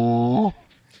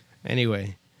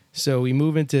 Anyway, so we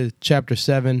move into chapter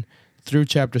 7 through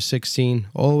chapter 16,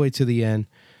 all the way to the end.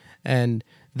 And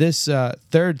this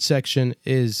third section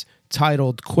is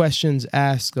titled Questions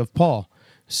Asked of Paul.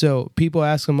 So people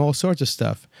ask him all sorts of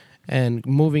stuff. And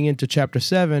moving into chapter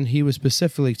 7, he was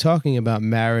specifically talking about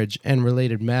marriage and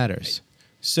related matters.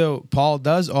 So Paul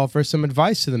does offer some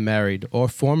advice to the married or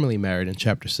formerly married in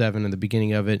chapter 7 in the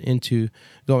beginning of it,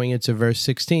 going into verse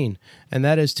 16. And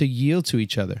that is to yield to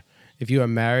each other. If you are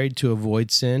married, to avoid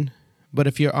sin. But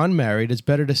if you're unmarried, it's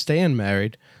better to stay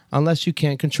unmarried unless you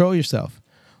can't control yourself.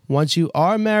 Once you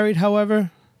are married,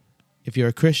 however, if you're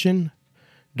a Christian,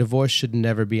 divorce should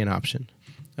never be an option.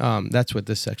 That's what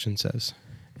this section says.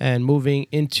 And moving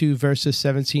into verses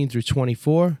 17 through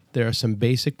 24, there are some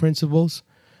basic principles.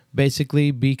 Basically,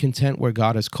 be content where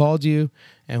God has called you,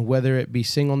 and whether it be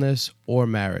singleness or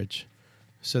marriage.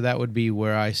 So that would be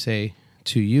where I say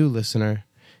to you, listener,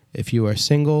 if you are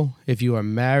single, if you are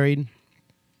married,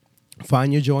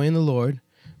 find your joy in the Lord,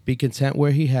 be content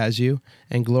where he has you,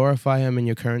 and glorify him in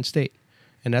your current state.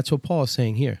 And that's what Paul is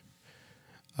saying here.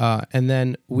 And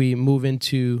then we move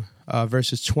into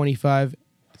verses 25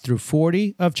 through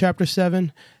 40 of chapter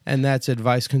 7, and that's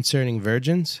advice concerning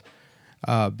virgins.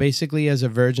 Basically, as a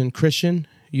virgin Christian,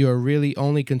 you're really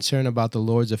only concerned about the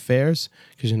Lord's affairs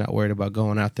because you're not worried about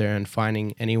going out there and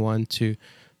finding anyone to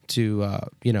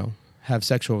have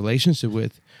sexual relationship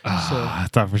with. I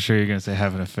thought for sure you were going to say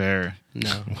have an affair.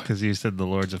 No. Because you said the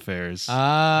Lord's affairs.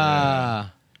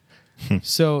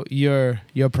 So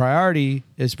your priority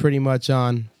is pretty much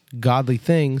on godly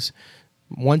things.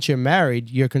 Once you're married,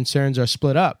 your concerns are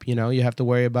split up. You have to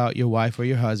worry about your wife or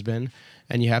your husband,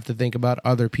 and you have to think about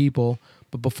other people.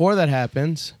 But before that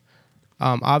happens,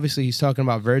 obviously he's talking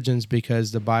about virgins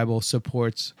because the Bible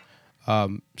supports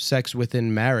sex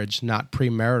within marriage, not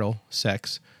premarital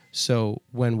sex. So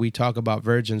when we talk about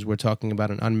virgins, we're talking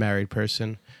about an unmarried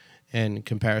person in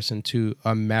comparison to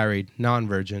a married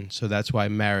non-virgin. So that's why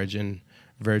marriage and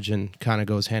virgin kind of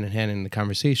goes hand in hand in the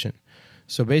conversation.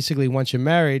 So basically, once you're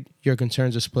married, your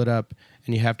concerns are split up,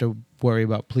 and you have to worry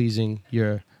about pleasing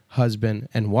your husband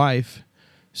and wife.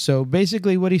 So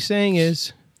basically what he's saying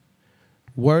is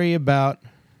worry about,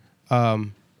 I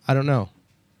don't know.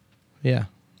 Yeah,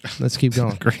 let's keep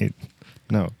going. Great.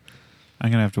 No. I'm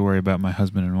going to have to worry about my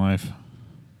husband and wife.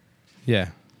 Yeah.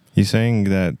 He's saying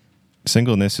that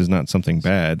singleness is not something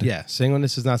bad. Yeah,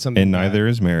 singleness is not something and bad. neither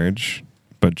is marriage,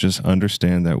 but just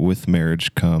understand that with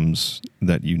marriage comes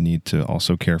that you need to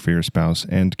also care for your spouse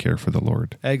and care for the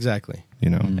Lord. Exactly.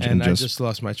 And I just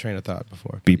lost my train of thought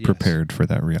before. Be prepared for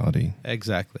that reality.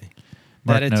 Exactly.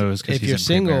 Mark knows because if he's you're in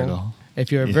single, premarital.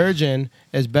 if you're a virgin,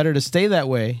 it's better to stay that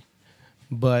way,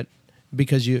 but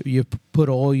because you put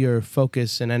all your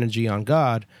focus and energy on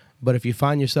God. But if you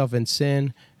find yourself in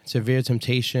sin, severe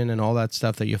temptation, and all that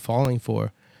stuff that you're falling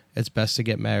for, it's best to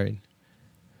get married.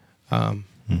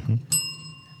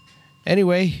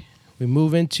 Anyway, we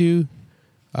move into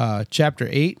chapter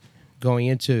 8, going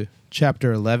into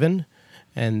chapter 11,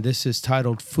 and this is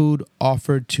titled Food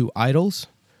Offered to Idols.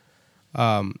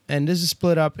 And this is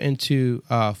split up into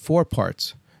 4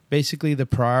 parts. Basically, the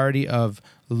priority of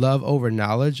love over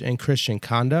knowledge and Christian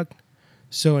conduct.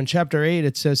 So in chapter 8,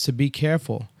 it says to be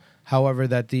careful, however,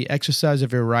 that the exercise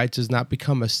of your rights does not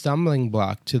become a stumbling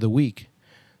block to the weak.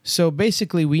 So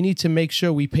basically, we need to make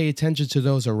sure we pay attention to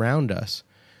those around us,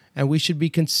 and we should be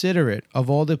considerate of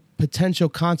all the potential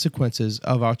consequences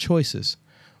of our choices.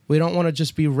 We don't want to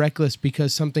just be reckless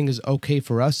because something is okay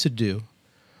for us to do.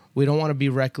 We don't want to be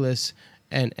reckless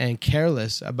and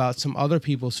careless about some other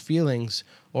people's feelings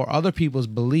or other people's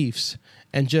beliefs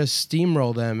and just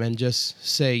steamroll them and just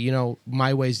say,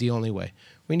 my way's the only way.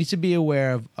 We need to be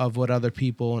aware of what other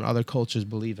people and other cultures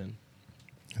believe in.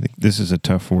 I think this is a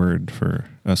tough word for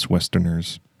us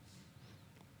Westerners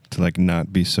to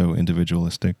not be so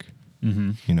individualistic,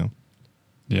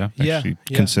 Yeah. Actually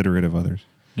considerate of others.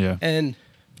 Yeah. And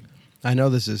I know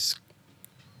this is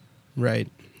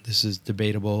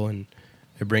debatable and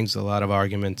it brings a lot of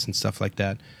arguments and stuff like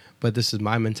that. But this is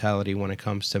my mentality when it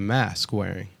comes to mask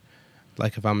wearing.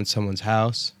 Like if I'm in someone's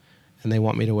house and they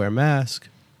want me to wear a mask,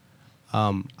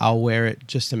 I'll wear it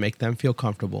just to make them feel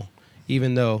comfortable.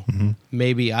 Even though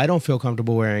maybe I don't feel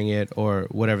comfortable wearing it or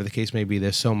whatever the case may be,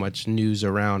 there's so much news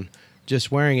around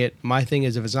just wearing it. My thing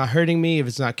is if it's not hurting me, if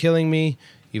it's not killing me,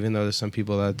 even though there's some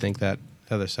people that think that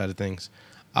other side of things,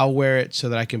 I'll wear it so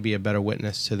that I can be a better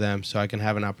witness to them, so I can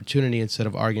have an opportunity instead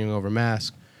of arguing over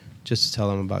mask, just to tell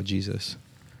them about Jesus.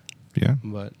 Yeah.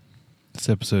 But this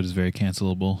episode is very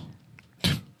cancelable.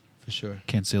 For sure.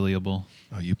 Canceliable.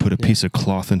 Oh, you put a piece of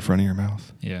cloth in front of your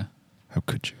mouth? Yeah. How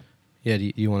could you? Yeah,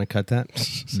 do you want to cut that?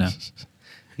 No.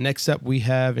 Next up, we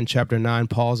have in chapter 9,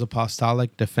 Paul's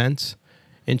apostolic defense.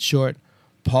 In short,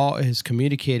 Paul is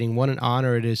communicating what an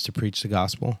honor it is to preach the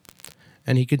gospel.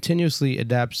 and he continuously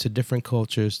adapts to different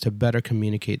cultures to better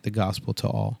communicate the gospel to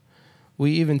all.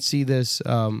 We even see this,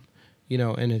 in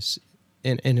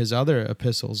his other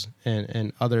epistles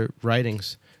and other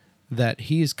writings, that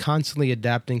he is constantly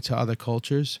adapting to other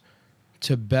cultures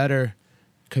to better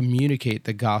communicate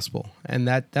the gospel. And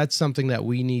that's something that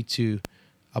we need to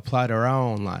apply to our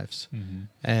own lives,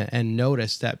 and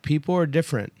notice that people are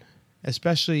different,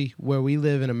 especially where we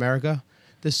live in America.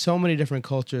 There's so many different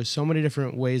cultures, so many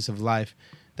different ways of life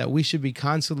that we should be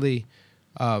constantly,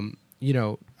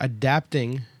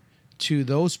 adapting to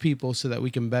those people so that we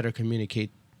can better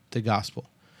communicate the gospel.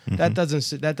 That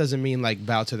doesn't mean like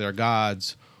bow to their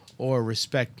gods or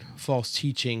respect false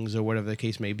teachings or whatever the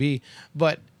case may be.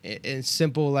 But it's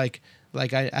simple, like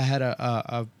I had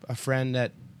a friend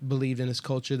that believed in his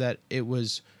culture that it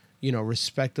was,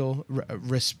 respectful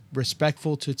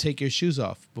to take your shoes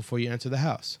off before you enter the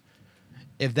house.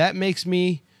 If that makes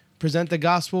me present the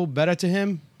gospel better to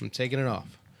him, I'm taking it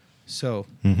off. So,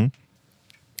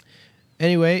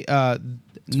 anyway,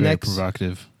 it's very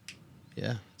provocative.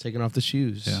 Yeah, taking off the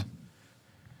shoes. Yeah.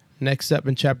 Next up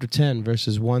in chapter 10,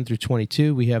 verses 1 through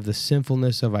 22, we have the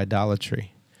sinfulness of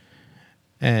idolatry.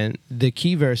 And the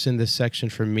key verse in this section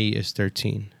for me is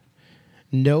 13.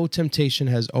 No temptation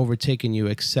has overtaken you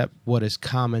except what is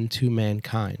common to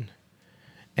mankind.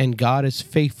 And God is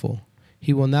faithful.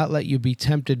 He will not let you be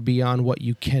tempted beyond what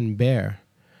you can bear.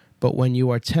 But when you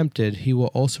are tempted, he will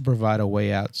also provide a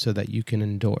way out so that you can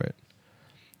endure it.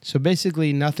 So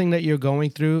basically, nothing that you're going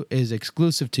through is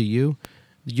exclusive to you.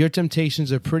 Your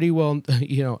temptations are pretty well,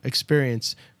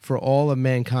 experienced for all of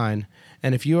mankind.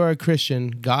 And if you are a Christian,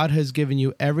 God has given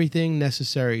you everything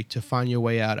necessary to find your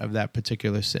way out of that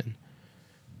particular sin.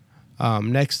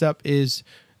 Next up is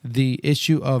the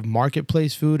issue of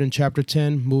marketplace food in chapter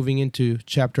 10, moving into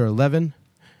chapter 11.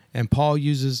 And Paul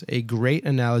uses a great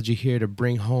analogy here to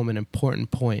bring home an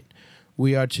important point.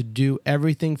 We are to do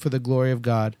everything for the glory of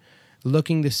God,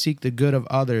 looking to seek the good of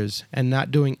others and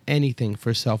not doing anything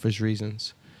for selfish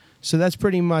reasons. So that's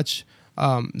pretty much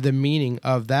the meaning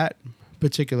of that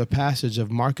particular passage of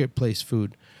marketplace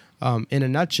food in a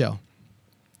nutshell.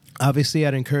 Obviously,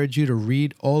 I'd encourage you to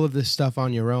read all of this stuff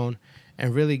on your own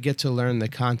and really get to learn the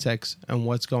context and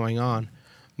what's going on.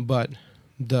 But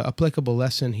the applicable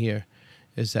lesson here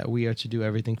is that we are to do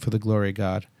everything for the glory of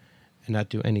God and not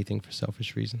do anything for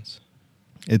selfish reasons.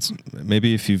 It's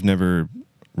maybe if you've never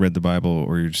read the Bible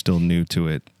or you're still new to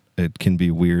it, it can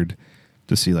be weird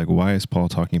to see, like, why is Paul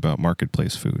talking about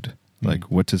marketplace food? Like,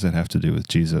 what does that have to do with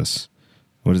Jesus?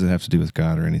 What does it have to do with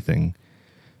God or anything?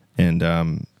 And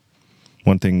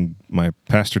one thing my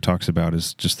pastor talks about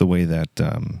is just the way that,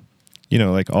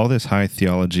 like all this high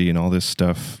theology and all this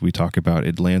stuff we talk about,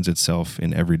 it lands itself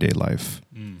in everyday life.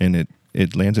 And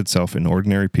it lands itself in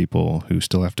ordinary people who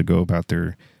still have to go about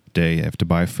their day, have to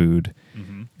buy food,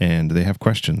 and they have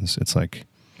questions. It's like,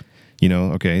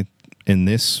 okay, in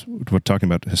this, we're talking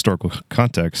about historical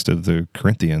context of the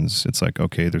Corinthians. It's like,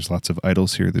 okay, there's lots of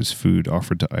idols here. There's food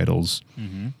offered to idols.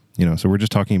 So we're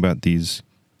just talking about these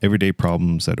everyday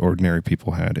problems that ordinary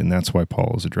people had, and that's why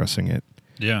Paul is addressing it.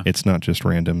 Yeah. It's not just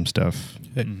random stuff.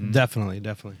 Definitely.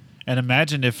 And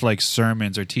imagine if like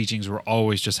sermons or teachings were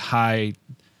always just high,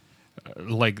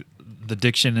 like the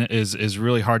diction is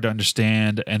really hard to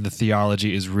understand and the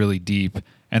theology is really deep,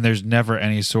 and there's never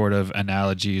any sort of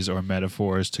analogies or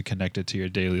metaphors to connect it to your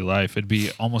daily life. It'd be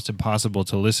almost impossible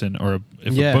to listen, or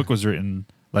if a book was written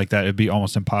like that, it'd be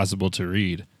almost impossible to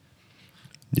read.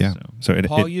 Yeah. So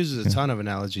Paul uses a ton of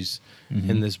analogies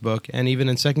in this book, and even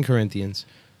in 2 Corinthians,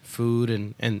 food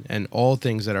and all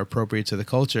things that are appropriate to the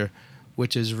culture,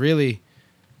 which is really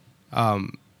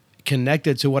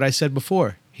connected to what I said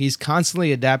before. He's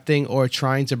constantly adapting or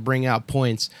trying to bring out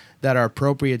points that are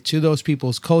appropriate to those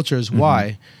people's cultures.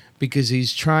 Why? Because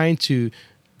he's trying to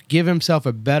give himself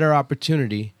a better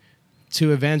opportunity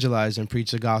to evangelize and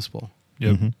preach the gospel.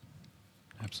 Yep.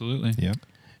 Absolutely. Yep.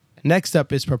 Next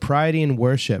up is propriety in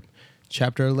worship,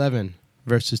 chapter 11,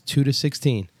 verses 2 to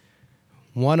 16.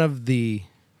 One of the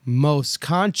most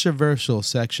controversial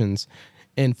sections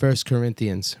in 1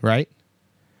 Corinthians, right?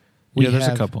 There's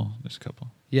a couple.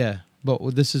 Yeah,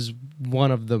 but this is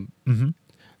one of the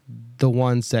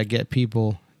ones that get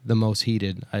people the most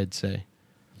heated, I'd say.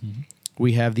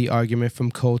 We have the argument from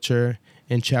culture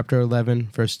in chapter 11,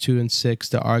 verse 2 and 6,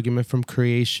 the argument from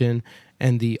creation,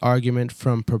 and the argument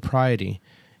from propriety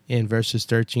in verses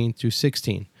 13 through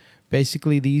 16.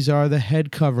 Basically, these are the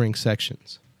head covering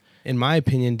sections. In my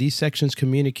opinion, these sections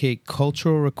communicate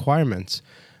cultural requirements,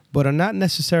 but are not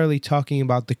necessarily talking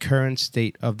about the current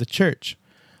state of the church.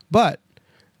 But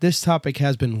this topic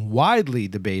has been widely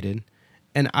debated,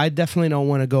 And I definitely don't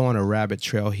want to go on a rabbit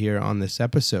trail here on this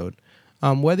episode.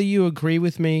 Whether you agree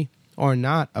with me or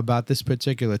not about this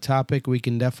particular topic, we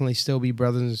can definitely still be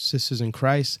brothers and sisters in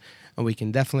Christ, and we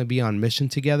can definitely be on mission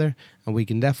together, and we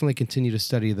can definitely continue to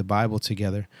study the Bible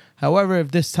together. However,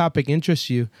 if this topic interests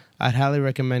you, I'd highly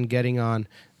recommend getting on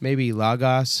maybe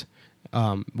Logos,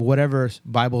 whatever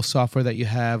Bible software that you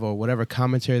have or whatever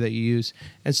commentary that you use,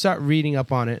 and start reading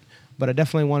up on it. But I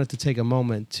definitely wanted to take a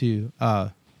moment to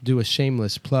do a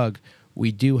shameless plug.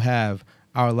 We do have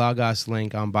our Logos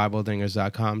link on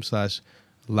BibleDingers.com/Logos,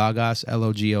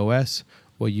 Logos,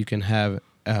 where you can have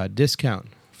a discount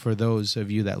for those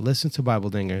of you that listen to Bible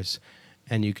Dingers,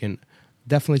 and you can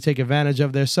definitely take advantage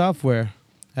of their software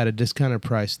at a discounted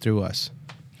price through us.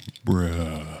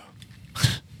 Bruh.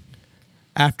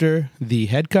 After the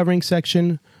head covering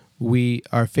section, we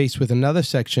are faced with another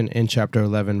section in chapter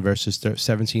 11, verses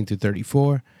 17 through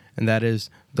 34, and that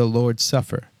is the Lord's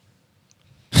Supper.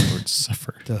 The Lord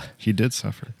suffered. He did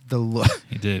suffer.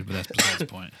 He did, but that's besides the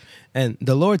point. And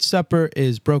the Lord's Supper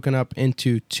is broken up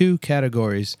into two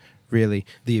categories, really,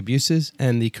 the abuses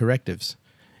and the correctives.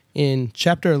 In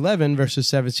chapter 11, verses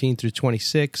 17 through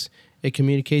 26, it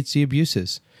communicates the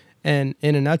abuses. And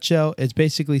in a nutshell, it's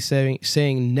basically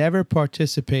saying never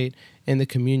participate in the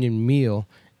communion meal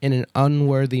in an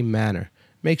unworthy manner.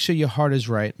 Make sure your heart is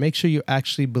right. Make sure you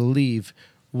actually believe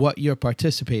what you're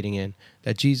participating in,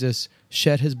 that Jesus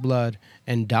shed his blood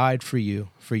and died for you,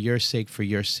 for your sake, for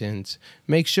your sins.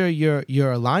 Make sure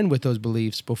you're aligned with those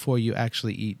beliefs before you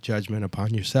actually eat judgment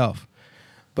upon yourself.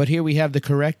 But here we have the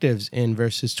correctives in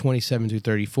verses 27 through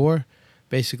 34.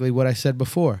 Basically what I said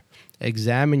before.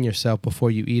 Examine yourself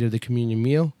before you eat of the communion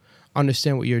meal.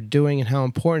 Understand what you're doing and how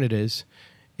important it is.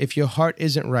 If your heart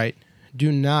isn't right,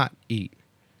 do not eat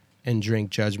and drink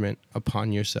judgment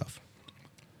upon yourself.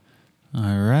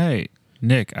 All right.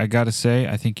 Nick, I got to say,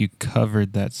 I think you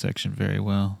covered that section very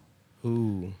well.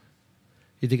 Ooh.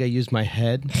 You think I used my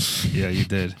head? Yeah, you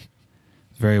did.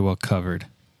 Very well covered.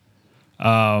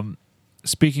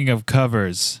 Speaking of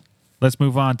covers, let's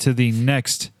move on to the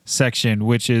next section,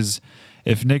 which is,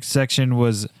 if Nick's section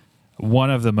was one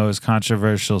of the most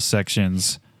controversial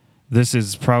sections, this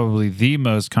is probably the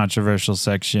most controversial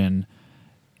section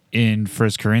in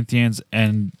 1 Corinthians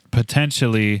and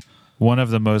potentially one of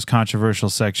the most controversial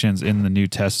sections in the New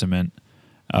Testament.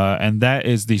 And that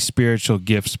is the spiritual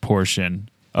gifts portion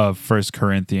of 1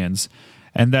 Corinthians.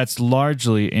 And that's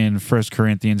largely in 1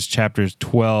 Corinthians chapters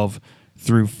 12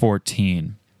 through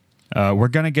 14. We're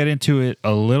going to get into it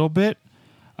a little bit,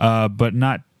 but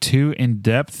not too in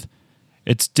depth.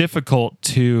 It's difficult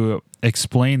to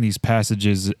explain these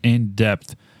passages in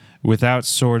depth without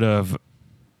sort of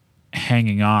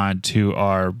hanging on to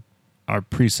our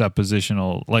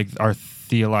presuppositional, like our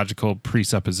theological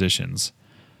presuppositions.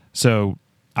 So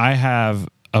I have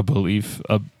a belief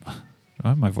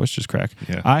my voice just cracked.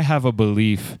 Yeah. I have a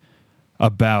belief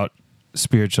about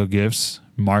spiritual gifts.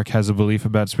 Mark has a belief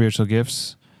about spiritual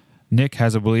gifts. Nick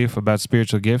has a belief about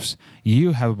spiritual gifts.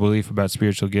 You have a belief about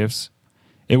spiritual gifts.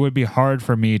 It would be hard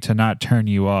for me to not turn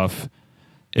you off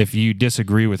if you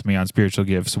disagree with me on spiritual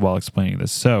gifts while explaining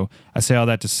this. So I say all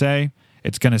that to say,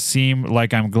 it's going to seem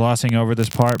like I'm glossing over this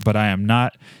part, but I am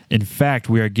not. In fact,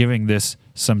 we are giving this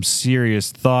some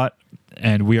serious thought,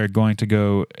 and we are going to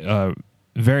go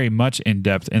very much in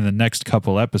depth in the next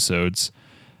couple episodes.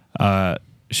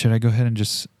 Should I go ahead and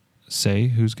just say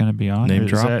who's going to be on? Name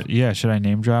drop? Should I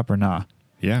name drop or not?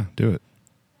 Yeah, do it.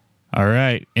 All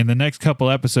right. In the next couple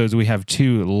episodes, we have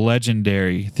two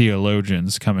legendary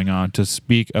theologians coming on to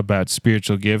speak about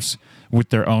spiritual gifts with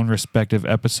their own respective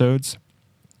episodes.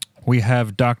 We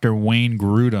have Dr. Wayne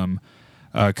Grudem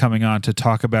coming on to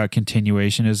talk about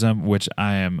continuationism, which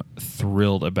I am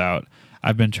thrilled about.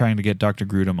 I've been trying to get Dr.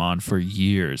 Grudem on for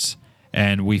years,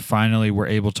 and we finally were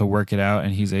able to work it out,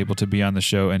 and he's able to be on the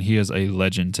show, and he is a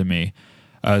legend to me.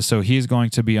 So he's going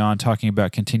to be on talking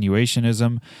about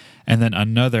continuationism, and then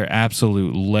another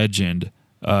absolute legend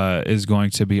is going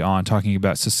to be on talking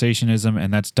about cessationism,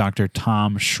 and that's Dr.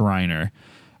 Tom Schreiner.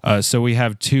 So we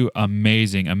have two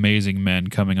amazing, amazing men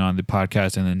coming on the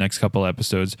podcast in the next couple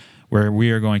episodes where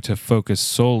we are going to focus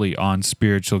solely on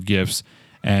spiritual gifts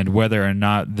and whether or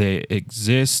not they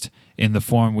exist in the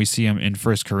form we see them in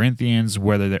 1 Corinthians,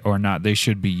 whether or not they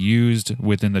should be used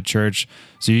within the church.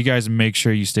 So you guys make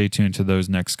sure you stay tuned to those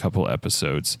next couple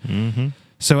episodes. Mm-hmm.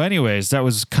 So anyways, that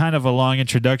was kind of a long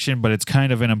introduction, but it's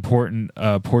kind of an important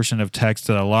portion of text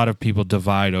that a lot of people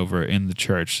divide over in the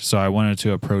church. So I wanted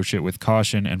to approach it with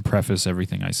caution and preface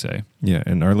everything I say. Yeah,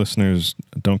 and our listeners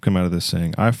don't come out of this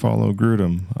saying, I follow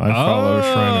Grudem, I follow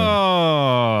Schreiner.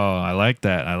 Oh, I like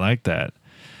that. I like that.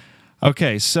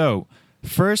 Okay, so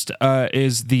First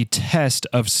is the test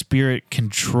of spirit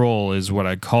control, is what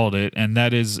I called it, and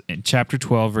that is in chapter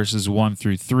 12, verses 1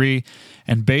 through 3.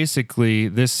 And basically,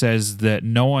 this says that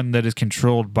no one that is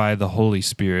controlled by the Holy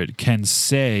Spirit can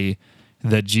say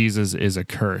that Jesus is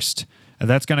accursed. And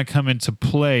that's going to come into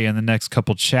play in the next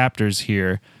couple chapters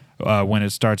here when it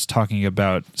starts talking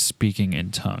about speaking in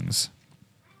tongues.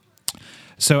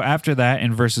 So after that,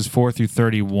 in verses 4 through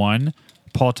 31,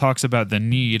 Paul talks about the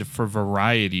need for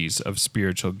varieties of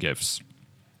spiritual gifts.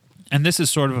 And this is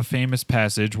sort of a famous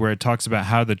passage where it talks about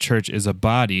how the church is a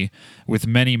body with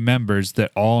many members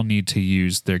that all need to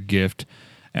use their gift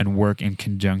and work in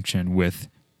conjunction with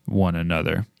one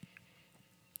another.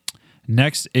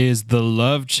 Next is the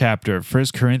love chapter, 1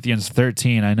 Corinthians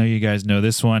 13. I know you guys know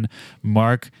this one.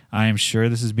 Mark, I am sure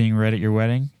this is being read at your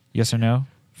wedding. Yes or no?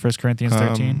 1 Corinthians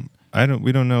 13?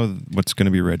 We don't know what's going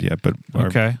to be read yet, but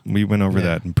okay. We went over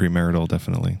that in premarital,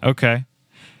 definitely. Okay.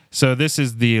 So this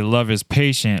is the love is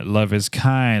patient, love is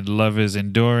kind, love is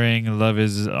enduring, love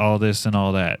is all this and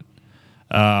all that.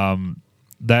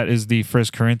 That is the 1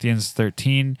 Corinthians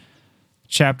 13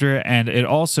 chapter, and it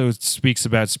also speaks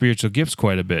about spiritual gifts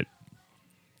quite a bit.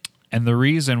 And the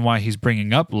reason why he's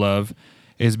bringing up love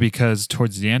is because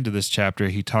towards the end of this chapter,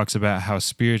 he talks about how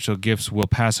spiritual gifts will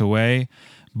pass away,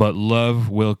 but love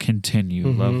will continue.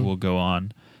 Mm-hmm. Love will go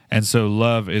on. And so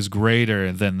love is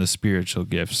greater than the spiritual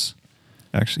gifts.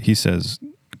 Actually, he says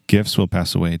gifts will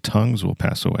pass away, tongues will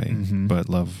pass away, but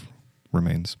love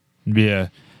remains. Yeah.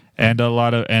 And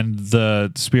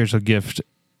the spiritual gift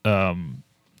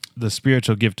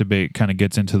debate kind of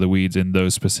gets into the weeds in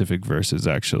those specific verses,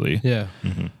 actually. Yeah.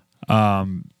 Mm-hmm.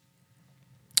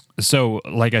 So,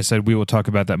 like I said, we will talk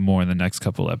about that more in the next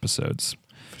couple episodes.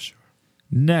 For sure.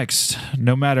 Next,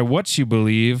 no matter what you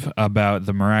believe about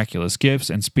the miraculous gifts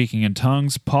and speaking in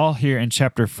tongues, Paul here in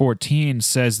chapter 14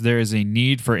 says there is a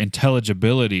need for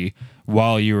intelligibility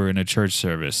while you are in a church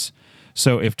service.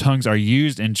 So if tongues are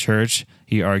used in church,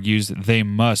 he argues they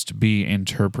must be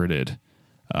interpreted.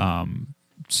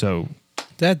 So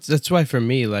that's why for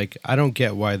me, like, I don't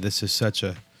get why this is such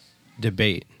a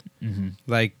debate. Mm-hmm.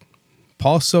 Like,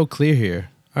 Paul's so clear here.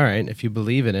 All right, if you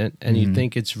believe in it and you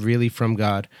think it's really from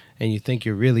God and you think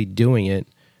you're really doing it,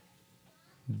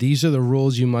 these are the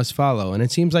rules you must follow. And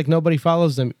it seems like nobody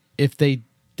follows them if they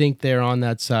think they're on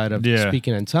that side of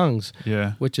speaking in tongues,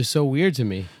 which is so weird to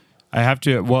me. I have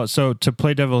to, so to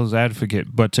play devil's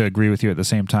advocate, but to agree with you at the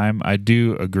same time, I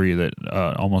do agree that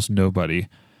almost nobody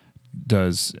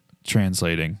does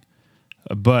translating.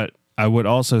 But I would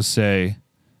also say,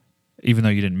 even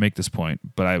though you didn't make this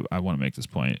point, but I want to make this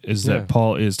point, is that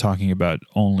Paul is talking about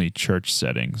only church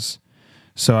settings.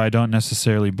 So I don't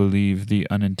necessarily believe the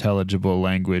unintelligible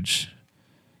language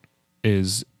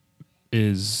is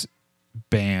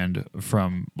banned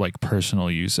from like personal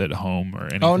use at home or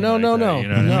anything. Oh no, like no, that, no, you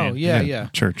know what I mean? Yeah.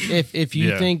 Church. If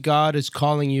you think God is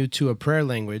calling you to a prayer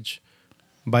language,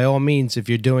 by all means, if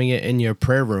you're doing it in your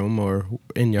prayer room or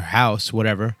in your house,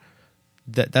 whatever,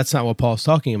 that's not what Paul's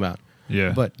talking about.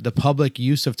 Yeah. But the public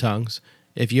use of tongues,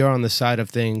 if you're on the side of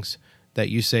things that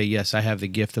you say, yes, I have the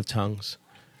gift of tongues,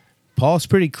 Paul's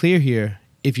pretty clear here.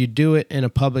 If you do it in a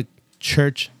public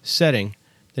church setting,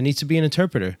 there needs to be an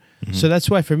interpreter. Mm-hmm. So that's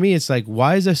why for me, it's like,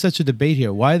 why is there such a debate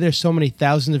here? Why are there so many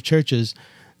thousands of churches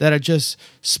that are just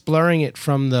splurring it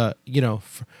from the,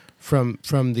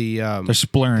 from the they're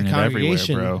splurring it everywhere,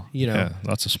 bro.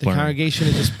 Lots of the splurring. congregation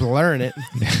is just blurring it,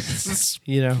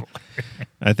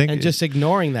 I think, and just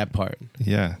ignoring that part.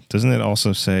 Yeah. Doesn't it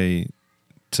also say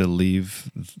to leave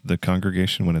the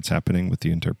congregation when it's happening with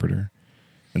the interpreter,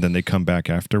 and then they come back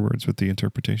afterwards with the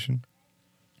interpretation?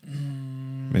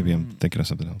 Maybe I'm thinking of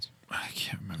something else. I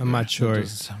can't remember. I'm not sure.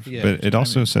 But it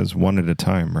also says one at a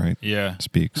time, right? Yeah.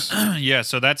 Speaks. Yeah,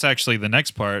 so that's actually the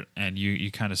next part, and you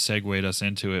kind of segued us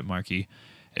into it, Marky,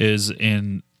 is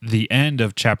in the end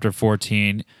of chapter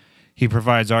 14, he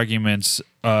provides arguments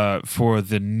for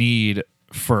the need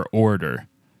for order,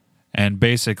 and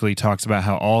basically talks about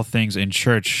how all things in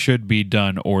church should be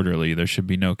done orderly. There should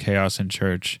be no chaos in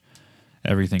church.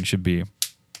 Everything should be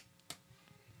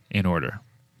in order.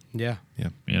 Yeah.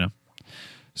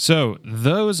 So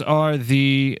those are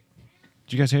the...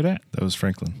 Did you guys hear that? That was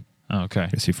Franklin. Oh, okay.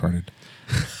 Yes, he farted.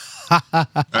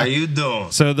 How you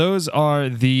doing? So those are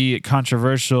the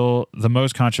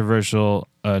most controversial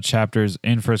chapters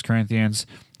in 1 Corinthians.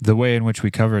 The way in which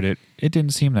we covered it, it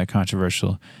didn't seem that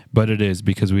controversial, but it is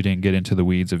because we didn't get into the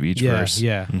weeds of each verse.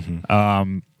 Yeah.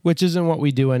 Mm-hmm. Which isn't what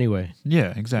we do anyway.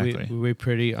 Yeah, exactly. We're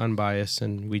pretty unbiased,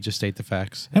 and we just state the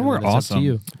facts. And we're it's awesome. Up to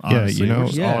you. Honestly. Yeah, we're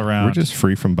just all around. We're just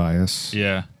free from bias.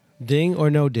 Yeah. Ding or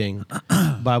no ding,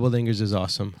 Bible Dingers is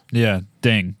awesome. Yeah,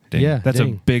 ding. Yeah, That's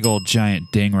ding. a big old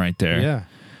giant ding right there. Yeah.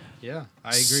 Yeah,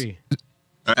 I agree.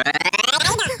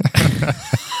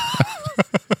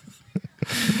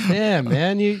 Yeah,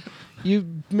 man, you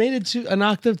made it an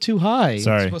octave too high.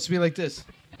 Sorry. It's supposed to be like this.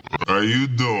 How you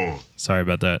doing? Sorry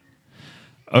about that.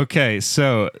 Okay,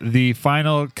 so the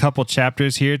final couple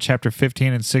chapters here, chapter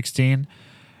 15 and 16.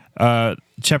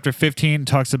 Chapter 15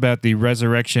 talks about the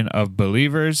resurrection of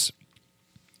believers.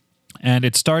 And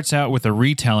it starts out with a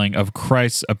retelling of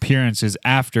Christ's appearances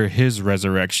after his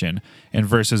resurrection in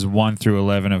verses 1 through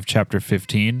 11 of chapter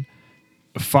 15.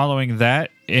 Following that,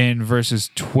 in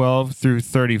verses 12 through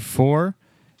 34,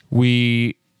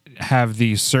 we have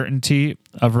the certainty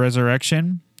of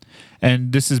resurrection.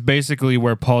 And this is basically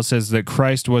where Paul says that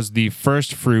Christ was the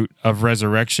first fruit of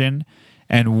resurrection,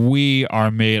 and we are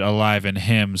made alive in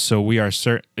him. So we are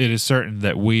it is certain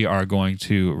that we are going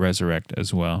to resurrect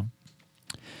as well.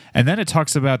 And then it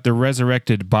talks about the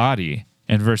resurrected body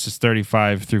in verses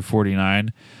 35 through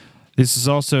 49. This is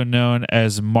also known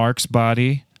as Mark's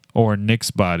body or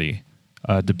Nick's body,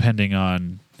 depending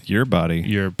on Your body.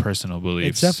 your personal beliefs.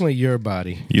 It's definitely your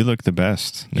body. You look the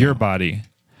best. Your body.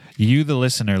 You, the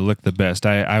listener, look the best.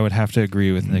 I would have to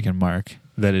agree with Nick and Mark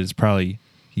that it is probably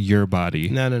your body.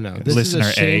 No. This Listener is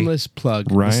a shameless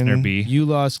plug. Ryan, Listener B. You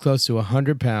lost close to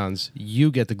 100 pounds. You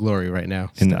get the glory right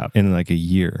now. in like a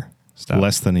year. Stop.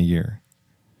 Less than a year.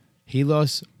 He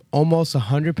lost almost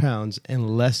 100 pounds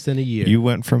in less than a year. You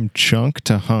went from chunk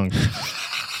to hunk.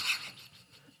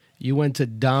 You went to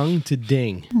dong to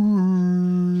ding.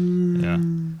 Yeah,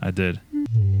 I did.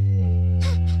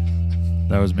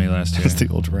 That was me last year. That's the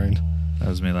old Ryan. That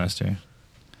was me last year.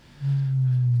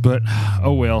 But,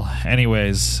 oh well.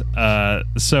 Anyways,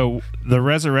 so the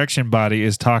resurrection body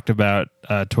is talked about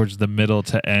towards the middle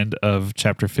to end of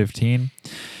chapter 15.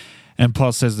 And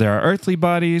Paul says there are earthly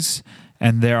bodies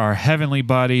and there are heavenly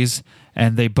bodies,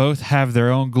 and they both have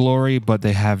their own glory, but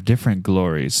they have different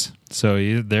glories.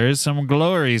 So there is some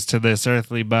glories to this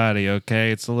earthly body,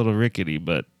 okay? It's a little rickety,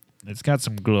 but it's got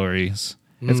some glories.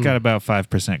 It's got about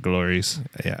 5% glories.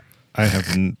 Yeah. I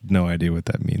have no idea what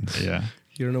that means. Yeah.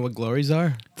 You don't know what glories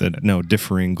are?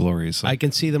 Differing glories. I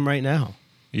can see them right now.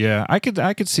 Yeah, I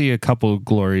could see a couple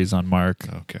glories on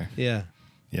Mark. Okay. Yeah.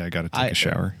 Yeah, I got to take a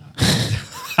shower.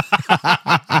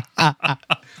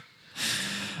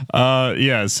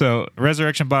 Yeah, so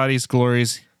resurrection bodies,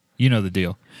 glories, you know the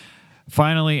deal.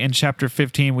 Finally, in chapter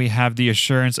 15, we have the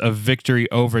assurance of victory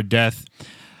over death.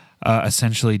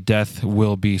 Essentially, death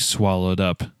will be swallowed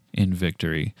up in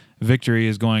victory. Victory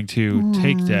is going to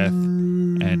take death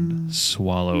and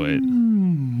swallow it.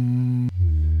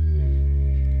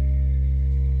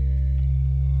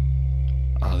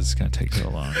 Oh, this is going to take so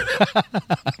long.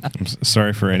 I'm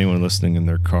sorry for anyone listening in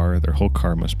their car. Their whole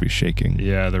car must be shaking.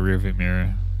 Yeah, the rearview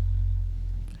mirror.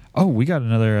 Oh, we got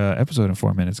another episode in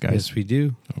 4 minutes, guys. Yes, we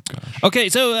do. Oh, gosh. Okay,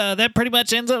 so that pretty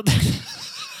much ends up.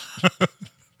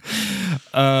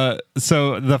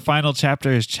 So the final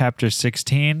chapter is chapter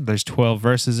 16. There's 12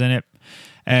 verses in it.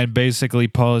 And basically,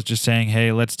 Paul is just saying,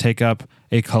 hey, let's take up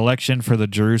a collection for the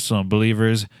Jerusalem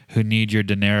believers who need your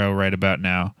dinero right about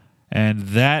now. And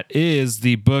that is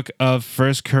the book of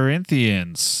 1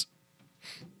 Corinthians.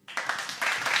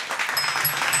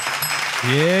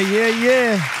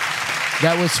 Yeah.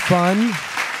 That was fun.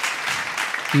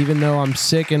 Even though I'm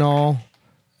sick and all,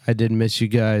 I did miss you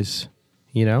guys,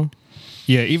 you know?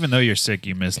 Yeah, even though you're sick,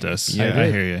 you missed us. Yeah,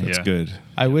 I hear you. That's yeah. good.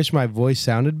 I wish my voice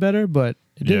sounded better, but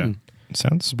it Yeah. didn't. It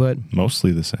sounds But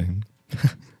mostly the same.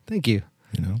 thank you.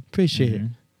 You know? Appreciate it.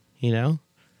 You know?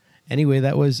 Anyway,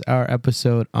 that was our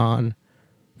episode on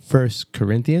 1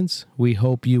 Corinthians. We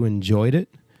hope you enjoyed it.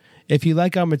 If you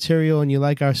like our material and you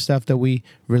like our stuff that we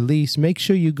release, make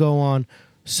sure you go on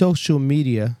social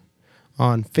media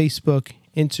on Facebook,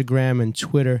 Instagram, and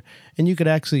Twitter, and you could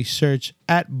actually search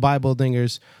at Bible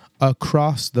Dingers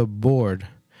across the board.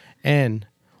 And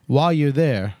while you're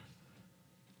there,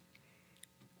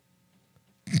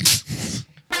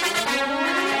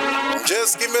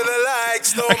 Just give me the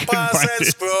likes, don't pass and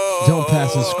scroll. don't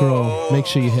pass and scroll. Make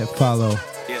sure you hit follow,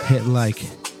 hit like,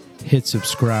 hit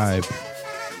subscribe,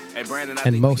 Hey, Brandon, I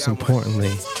and think most we got one.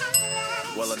 importantly,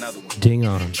 Well, another one. ding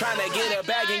on. Trying to get a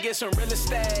bag and get some real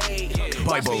estate. Bible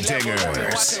Watch me level up,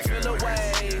 Dingers. watch it feel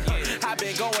away. I've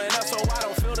been going up, so I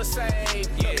don't feel the same.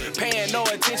 Paying no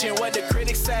attention what the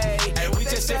critics say. We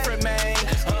just different, man.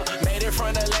 Made it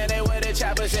from the land and where the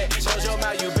choppers at. Close your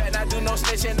mouth, you better not do no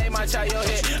snitching. They might try your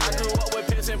head. I grew up with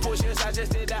pimps and pushers. I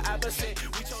just did the opposite.